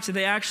so much that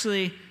they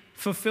actually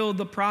fulfilled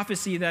the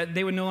prophecy that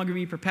they would no longer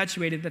be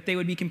perpetuated, that they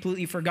would be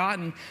completely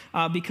forgotten,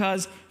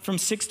 because from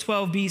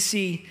 612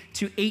 BC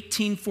to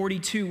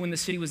 1842, when the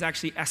city was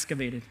actually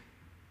excavated,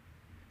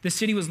 the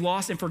city was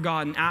lost and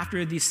forgotten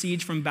after the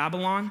siege from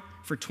Babylon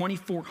for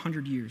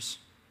 2,400 years.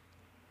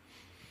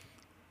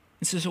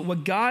 And so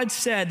what God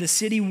said, the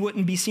city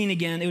wouldn't be seen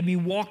again, it would be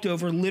walked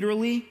over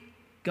literally.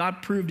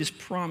 God proved his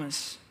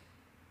promise.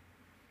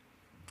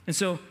 And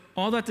so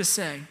all that to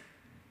say,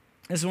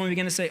 this is when we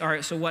begin to say, all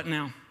right, so what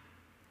now?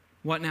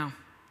 What now?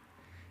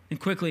 And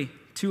quickly,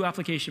 2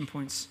 application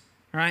points.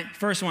 All right,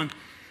 first one,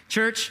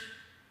 church,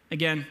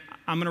 again,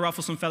 I'm going to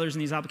ruffle some feathers in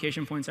these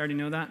application points. I already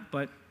know that,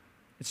 but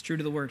it's true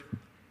to the word.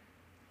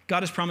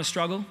 God has promised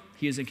struggle.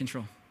 He is in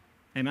control.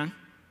 Amen?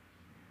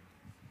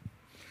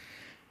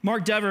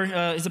 Mark Dever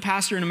is a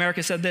pastor in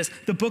America, said this: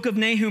 the book of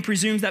Nahum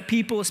presumes that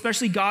people,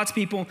 especially God's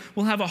people,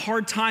 will have a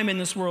hard time in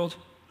this world.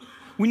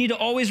 We need to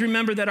always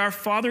remember that our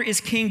Father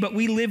is king, but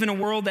we live in a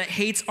world that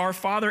hates our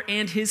Father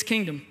and his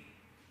kingdom.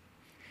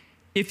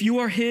 If you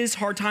are his,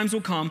 hard times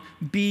will come.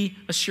 Be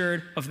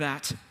assured of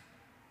that.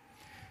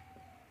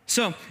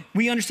 So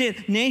we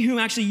understand Nahum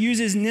actually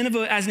uses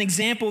Nineveh as an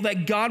example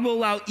that God will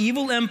allow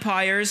evil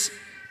empires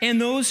and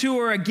those who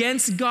are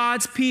against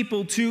God's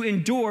people to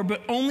endure,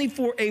 but only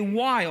for a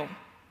while.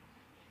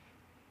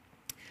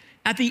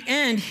 At the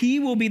end, he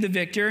will be the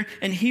victor,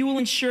 and he will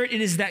ensure it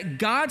is that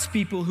God's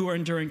people who are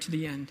enduring to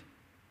the end.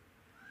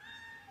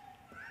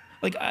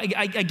 Like,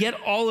 I get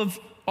all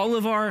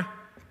of our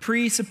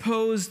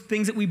presupposed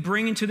things that we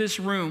bring into this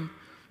room,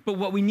 but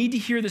what we need to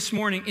hear this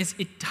morning is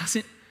it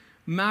doesn't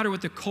matter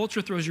what the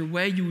culture throws your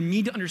way. You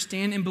need to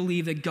understand and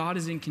believe that God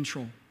is in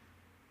control.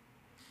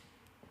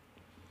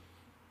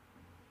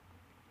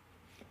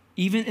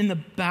 Even in the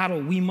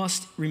battle, we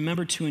must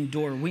remember to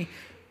endure.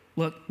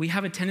 We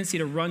have a tendency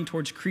to run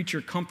towards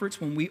creature comforts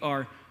when we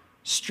are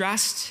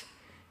stressed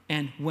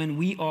and when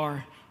we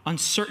are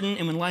uncertain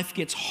and when life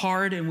gets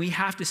hard and we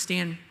have to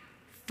stand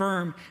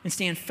firm and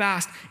stand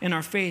fast in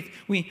our faith.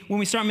 When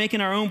we start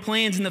making our own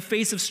plans in the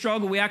face of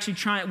struggle, we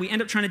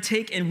end up trying to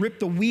take and rip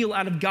the wheel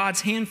out of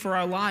God's hand for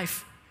our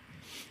life.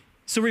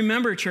 So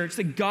remember, church,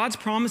 that God's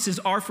promises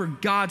are for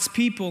God's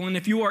people. And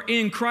if you are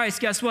in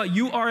Christ, guess what?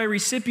 You are a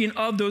recipient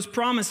of those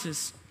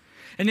promises.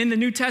 And in the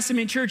New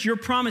Testament, church, your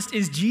promise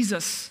is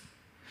Jesus.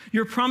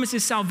 Your promise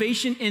is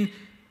salvation in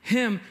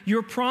him.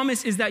 Your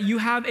promise is that you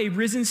have a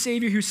risen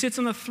Savior who sits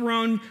on the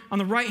throne on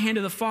the right hand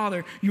of the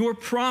Father. Your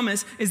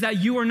promise is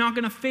that you are not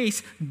going to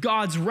face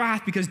God's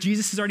wrath because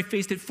Jesus has already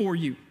faced it for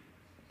you.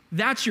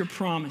 That's your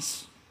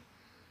promise.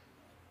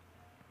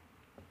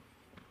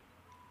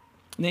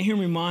 Nahum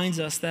reminds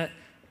us that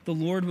the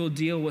Lord will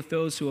deal with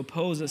those who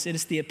oppose us. It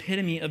is the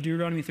epitome of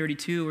Deuteronomy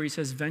 32 where he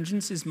says,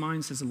 vengeance is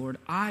mine, says the Lord,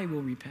 I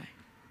will repay.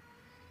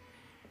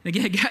 And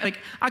again, like,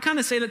 I kind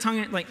of say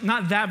that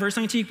not that verse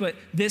tongue-in-cheek, but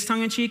this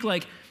tongue-in-cheek,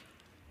 like,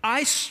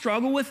 I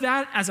struggle with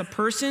that as a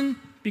person,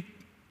 and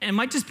it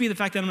might just be the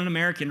fact that I'm an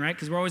American, right?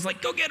 Because we're always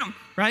like, go get them,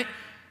 right?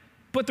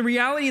 But the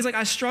reality is, like,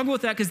 I struggle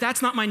with that because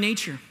that's not my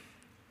nature.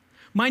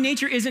 My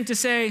nature isn't to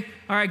say,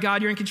 all right,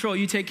 God, you're in control,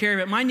 you take care of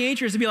it. My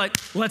nature is to be like,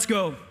 let's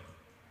go,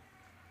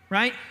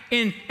 right?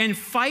 And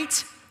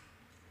fight,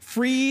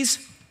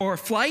 freeze, or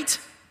flight,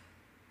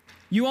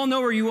 you all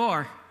know where you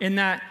are in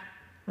that,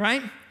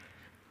 right?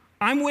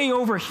 I'm way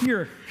over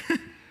here.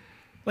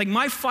 Like,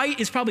 my fight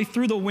is probably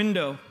through the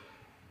window,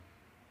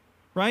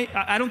 right?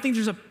 I don't think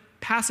there's a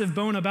passive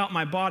bone about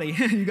my body.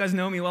 You guys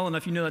know me well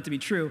enough, you know that to be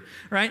true,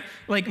 right?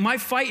 Like, my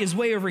fight is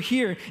way over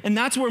here, and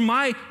that's where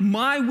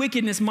my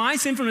wickedness, my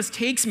sinfulness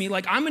takes me.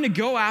 Like, I'm going to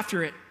go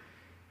after it.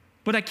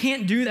 But I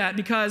can't do that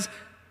because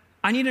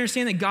I need to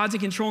understand that God's in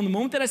control. And the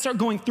moment that I start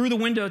going through the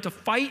window to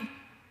fight,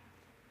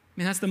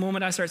 man, that's the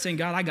moment I start saying,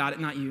 God, I got it,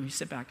 not you. You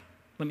sit back.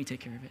 Let me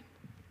take care of it,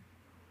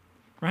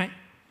 right?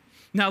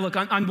 Now, look,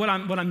 what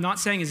I'm not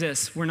saying is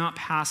this. We're not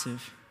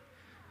passive.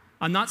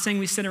 I'm not saying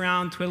we sit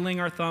around twiddling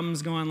our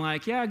thumbs going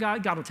like, yeah,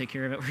 God will take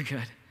care of it. We're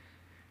good.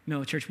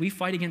 No, church, we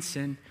fight against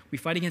sin, we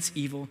fight against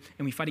evil,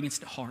 and we fight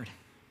against it hard.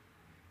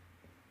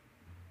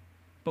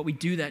 But we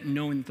do that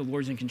knowing that the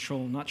Lord's in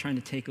control, not trying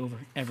to take over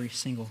every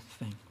single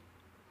thing.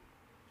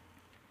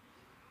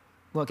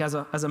 Look, as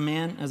a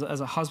man, as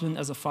a husband,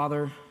 as a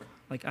father,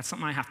 like, that's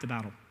something I have to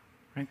battle,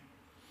 right?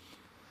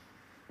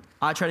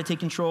 I try to take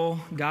control.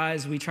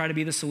 Guys, we try to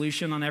be the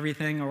solution on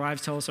everything. Our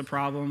wives tell us a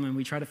problem, and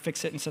we try to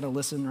fix it instead of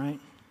listen, right?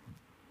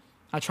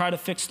 I try to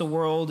fix the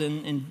world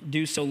and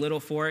do so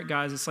little for it.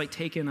 Guys, it's like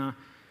taking a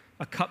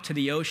cup to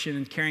the ocean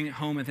and carrying it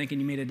home and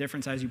thinking you made a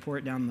difference as you pour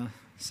it down the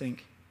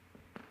sink.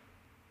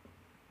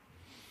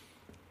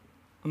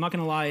 I'm not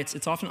going to lie,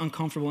 it's often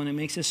uncomfortable, and it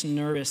makes us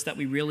nervous that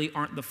we really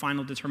aren't the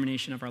final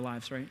determination of our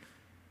lives, right?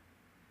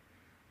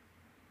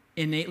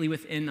 Innately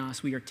within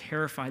us, we are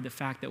terrified the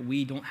fact that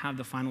we don't have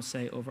the final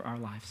say over our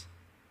lives.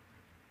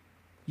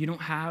 You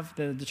don't have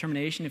the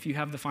determination if you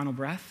have the final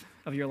breath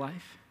of your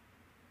life.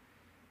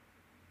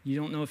 You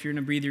don't know if you're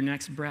going to breathe your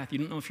next breath. You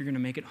don't know if you're going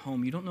to make it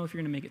home. You don't know if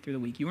you're going to make it through the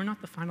week. You are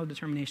not the final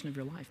determination of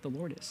your life. The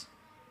Lord is.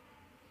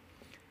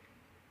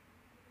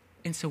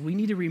 And so we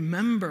need to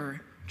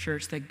remember,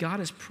 church, that God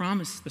has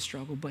promised the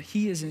struggle, but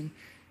he is in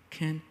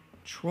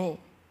control.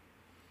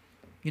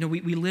 You know,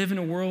 we live in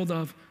a world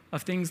of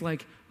things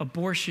like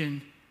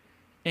abortion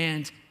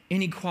and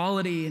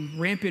inequality and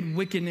rampant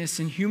wickedness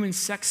and human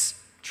sex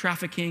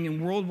trafficking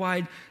and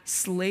worldwide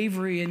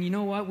slavery. And you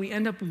know what? We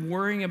end up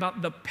worrying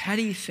about the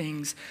petty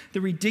things, the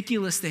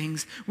ridiculous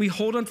things. We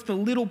hold on to the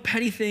little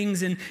petty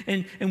things and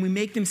we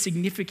make them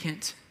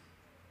significant.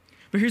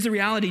 But here's the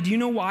reality. Do you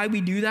know why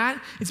we do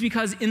that? It's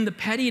because in the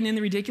petty and in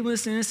the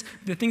ridiculousness,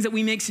 the things that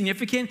we make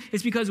significant,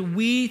 it's because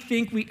we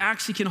think we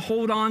actually can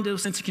hold on to a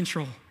sense of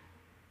control.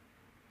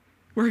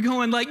 We're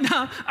going like,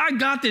 no, I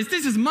got this.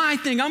 This is my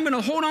thing. I'm going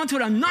to hold on to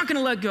it. I'm not going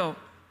to let go.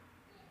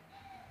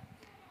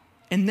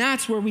 And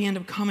that's where we end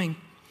up coming.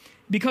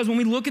 Because when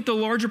we look at the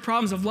larger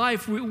problems of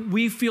life,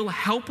 we feel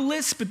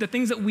helpless, but the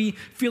things that we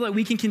feel like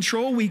we can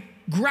control, we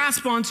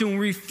grasp onto and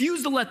we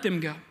refuse to let them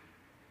go.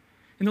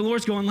 And the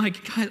Lord's going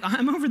like, God,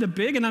 I'm over the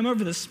big and I'm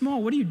over the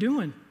small. What are you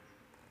doing?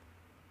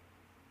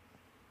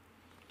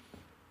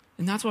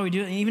 And that's why we do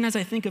it. And even as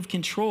I think of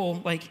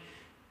control, like,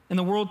 and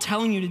the world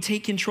telling you to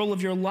take control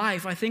of your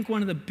life, I think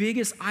one of the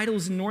biggest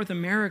idols in North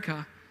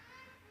America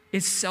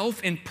is self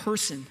and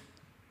person.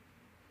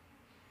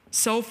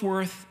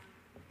 Self-worth,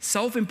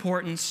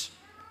 self-importance,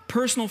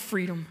 personal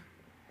freedom.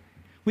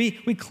 We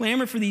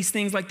clamor for these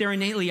things like they're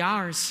innately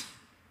ours.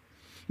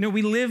 You know,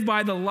 we live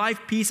by the life,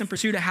 peace, and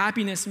pursuit of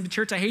happiness. And the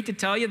church, I hate to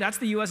tell you, that's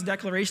the U.S.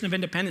 Declaration of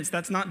Independence.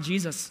 That's not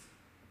Jesus.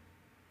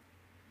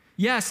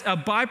 Yes, a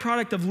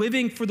byproduct of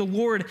living for the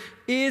Lord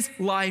is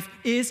life,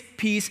 is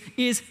peace,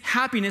 is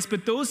happiness,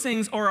 but those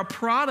things are a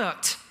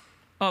product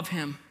of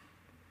Him.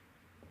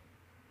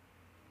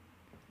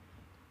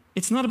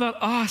 It's not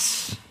about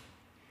us.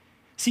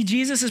 See,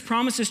 Jesus has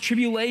promised us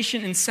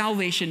tribulation and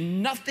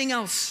salvation, nothing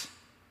else.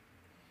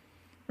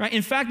 Right?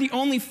 In fact, the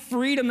only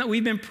freedom that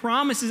we've been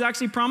promised is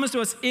actually promised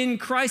to us in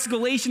Christ.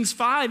 Galatians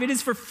 5, it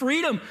is for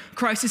freedom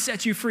Christ has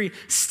set you free.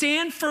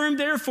 Stand firm,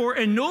 therefore,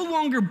 and no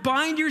longer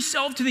bind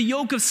yourself to the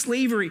yoke of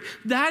slavery.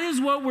 That is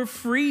what we're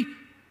free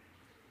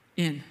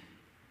in.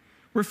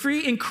 We're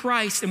free in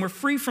Christ, and we're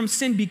free from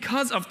sin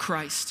because of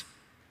Christ.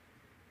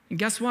 And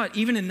guess what?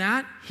 Even in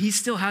that, He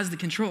still has the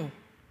control.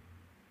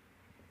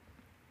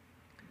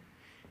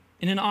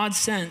 In an odd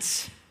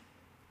sense,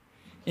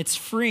 it's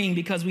freeing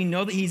because we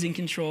know that He's in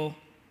control,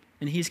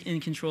 and He's in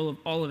control of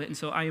all of it. And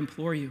so I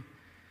implore you,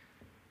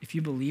 if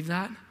you believe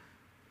that,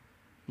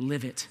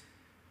 live it.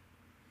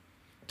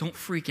 Don't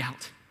freak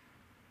out.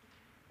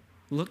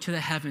 Look to the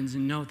heavens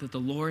and know that the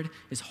Lord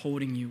is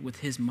holding you with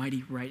His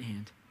mighty right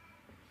hand.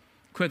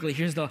 Quickly,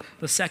 here's the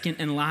second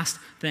and last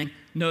thing.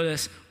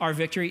 Notice our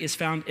victory is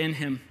found in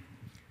Him.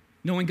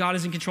 Knowing God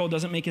is in control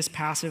doesn't make us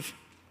passive.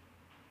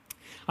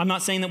 I'm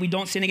not saying that we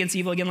don't sin against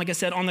evil. Again, like I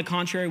said, on the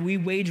contrary, we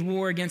wage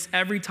war against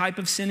every type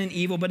of sin and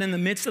evil, but in the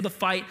midst of the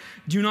fight,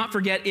 do not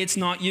forget it's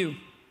not you.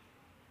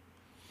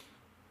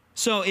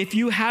 So if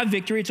you have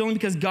victory, it's only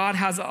because God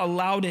has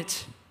allowed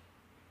it.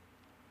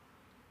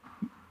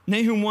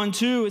 Nahum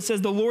 1:2, it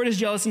says, the Lord is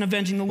jealous and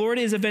avenging. The Lord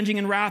is avenging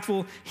and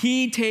wrathful.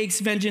 He takes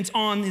vengeance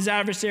on His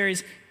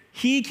adversaries.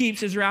 He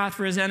keeps His wrath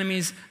for His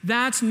enemies.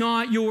 That's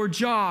not your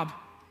job.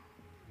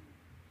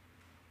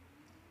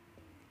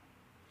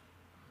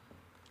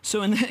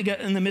 So in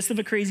the midst of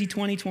a crazy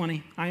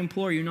 2020, I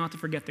implore you not to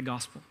forget the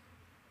gospel.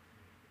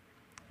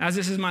 As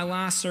this is my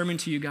last sermon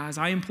to you guys,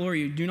 I implore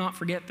you, do not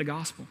forget the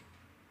gospel.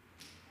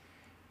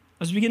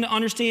 As we begin to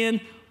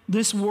understand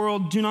this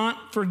world, do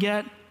not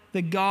forget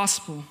the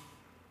gospel.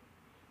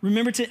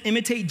 Remember to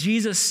imitate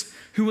Jesus,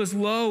 who was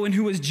low and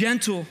who was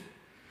gentle.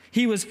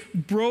 He was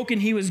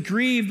broken, He was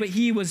grieved, but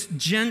He was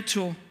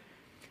gentle.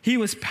 He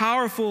was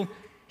powerful.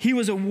 He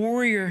was a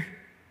warrior.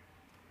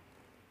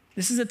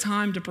 This is a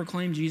time to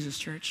proclaim Jesus,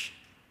 church.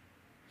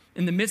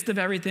 In the midst of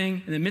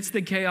everything, in the midst of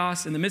the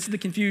chaos, in the midst of the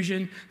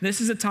confusion, this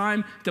is a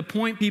time to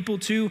point people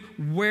to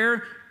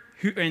where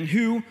and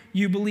who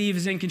you believe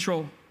is in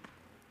control.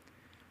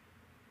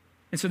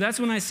 And so that's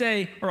when I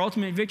say our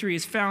ultimate victory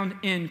is found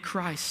in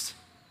Christ.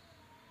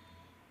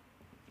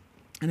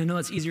 And I know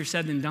it's easier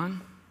said than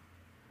done,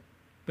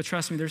 but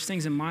trust me, there's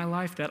things in my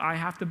life that I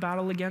have to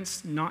battle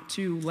against not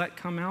to let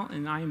come out,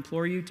 and I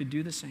implore you to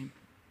do the same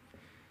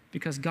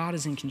because God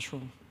is in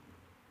control.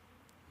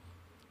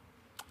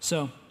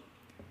 So,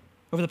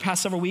 over the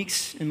past several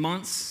weeks and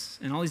months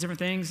and all these different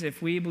things, if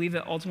we believe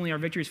that ultimately our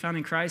victory is found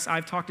in Christ,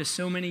 I've talked to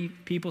so many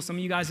people, some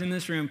of you guys in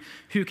this room,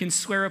 who can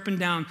swear up and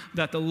down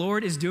that the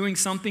Lord is doing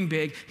something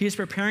big. He is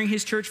preparing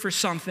His church for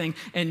something.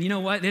 And you know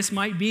what? This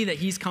might be that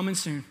He's coming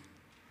soon.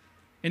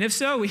 And if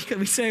so, we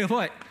say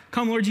what?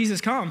 Come, Lord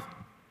Jesus, come.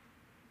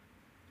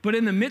 But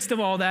in the midst of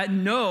all that,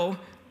 know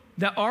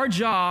that our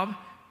job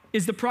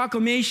is the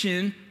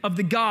proclamation of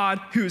the God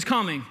who is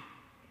coming.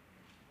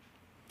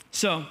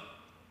 So,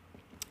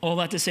 all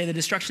that to say, the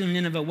destruction of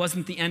Nineveh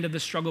wasn't the end of the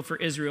struggle for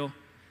Israel,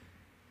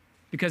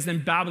 because then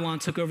Babylon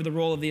took over the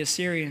role of the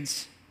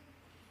Assyrians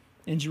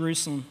in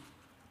Jerusalem.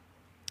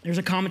 There's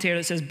a commentator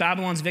that says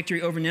Babylon's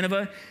victory over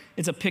Nineveh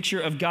is a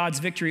picture of God's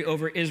victory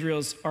over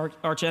Israel's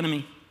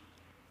archenemy.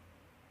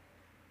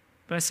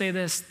 But I say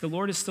this, the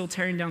Lord is still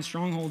tearing down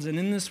strongholds, and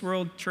in this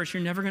world, church,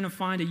 you're never going to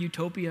find a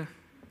utopia.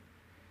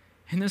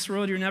 In this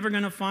world, you're never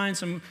going to find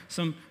some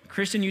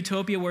Christian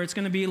utopia where it's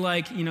going to be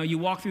like, you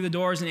walk through the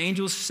doors and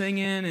angels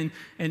singing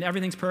and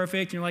everything's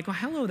perfect. And you're like, well,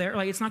 hello there.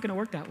 Like, it's not going to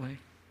work that way.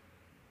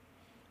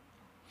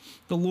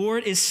 The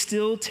Lord is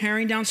still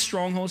tearing down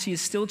strongholds. He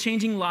is still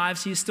changing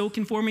lives. He is still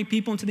conforming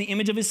people into the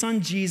image of His Son,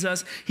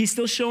 Jesus. He's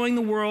still showing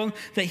the world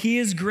that He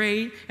is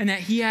great and that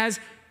He has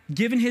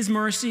given his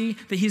mercy,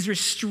 that he's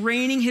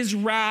restraining his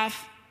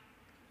wrath.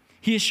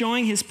 He is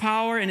showing his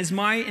power and his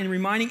might and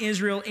reminding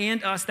Israel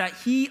and us that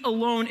he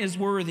alone is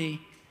worthy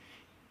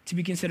to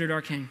be considered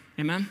our king.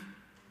 Amen?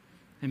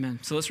 Amen.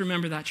 So let's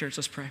remember that, church.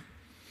 Let's pray.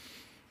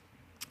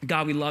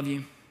 God, we love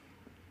you.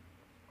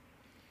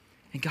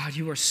 And God,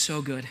 you are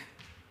so good.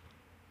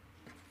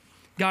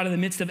 God, in the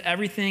midst of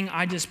everything,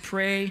 I just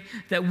pray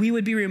that we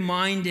would be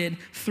reminded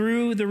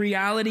through the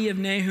reality of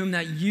Nahum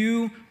that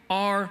you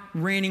are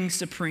reigning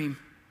supreme.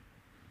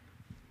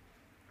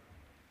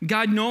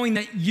 God, knowing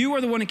that you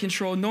are the one in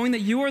control, knowing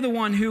that you are the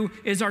one who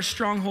is our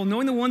stronghold,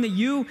 knowing the one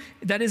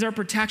that is our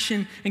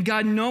protection, and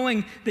God,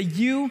 knowing that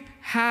you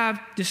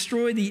have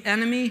destroyed the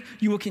enemy,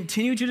 you will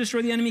continue to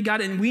destroy the enemy, God,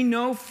 and we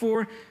know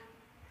for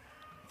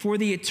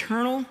the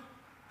eternal,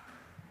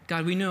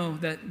 God, we know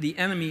that the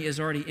enemy is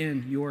already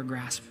in your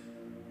grasp.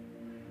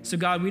 So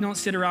God, we don't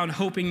sit around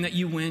hoping that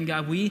you win.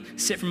 God, we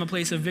sit from a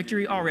place of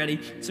victory already.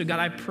 So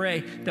God, I pray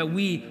that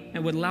we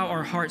would allow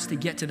our hearts to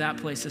get to that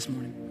place this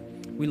morning.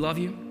 We love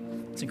you.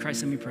 It's in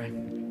Christ's name we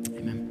pray.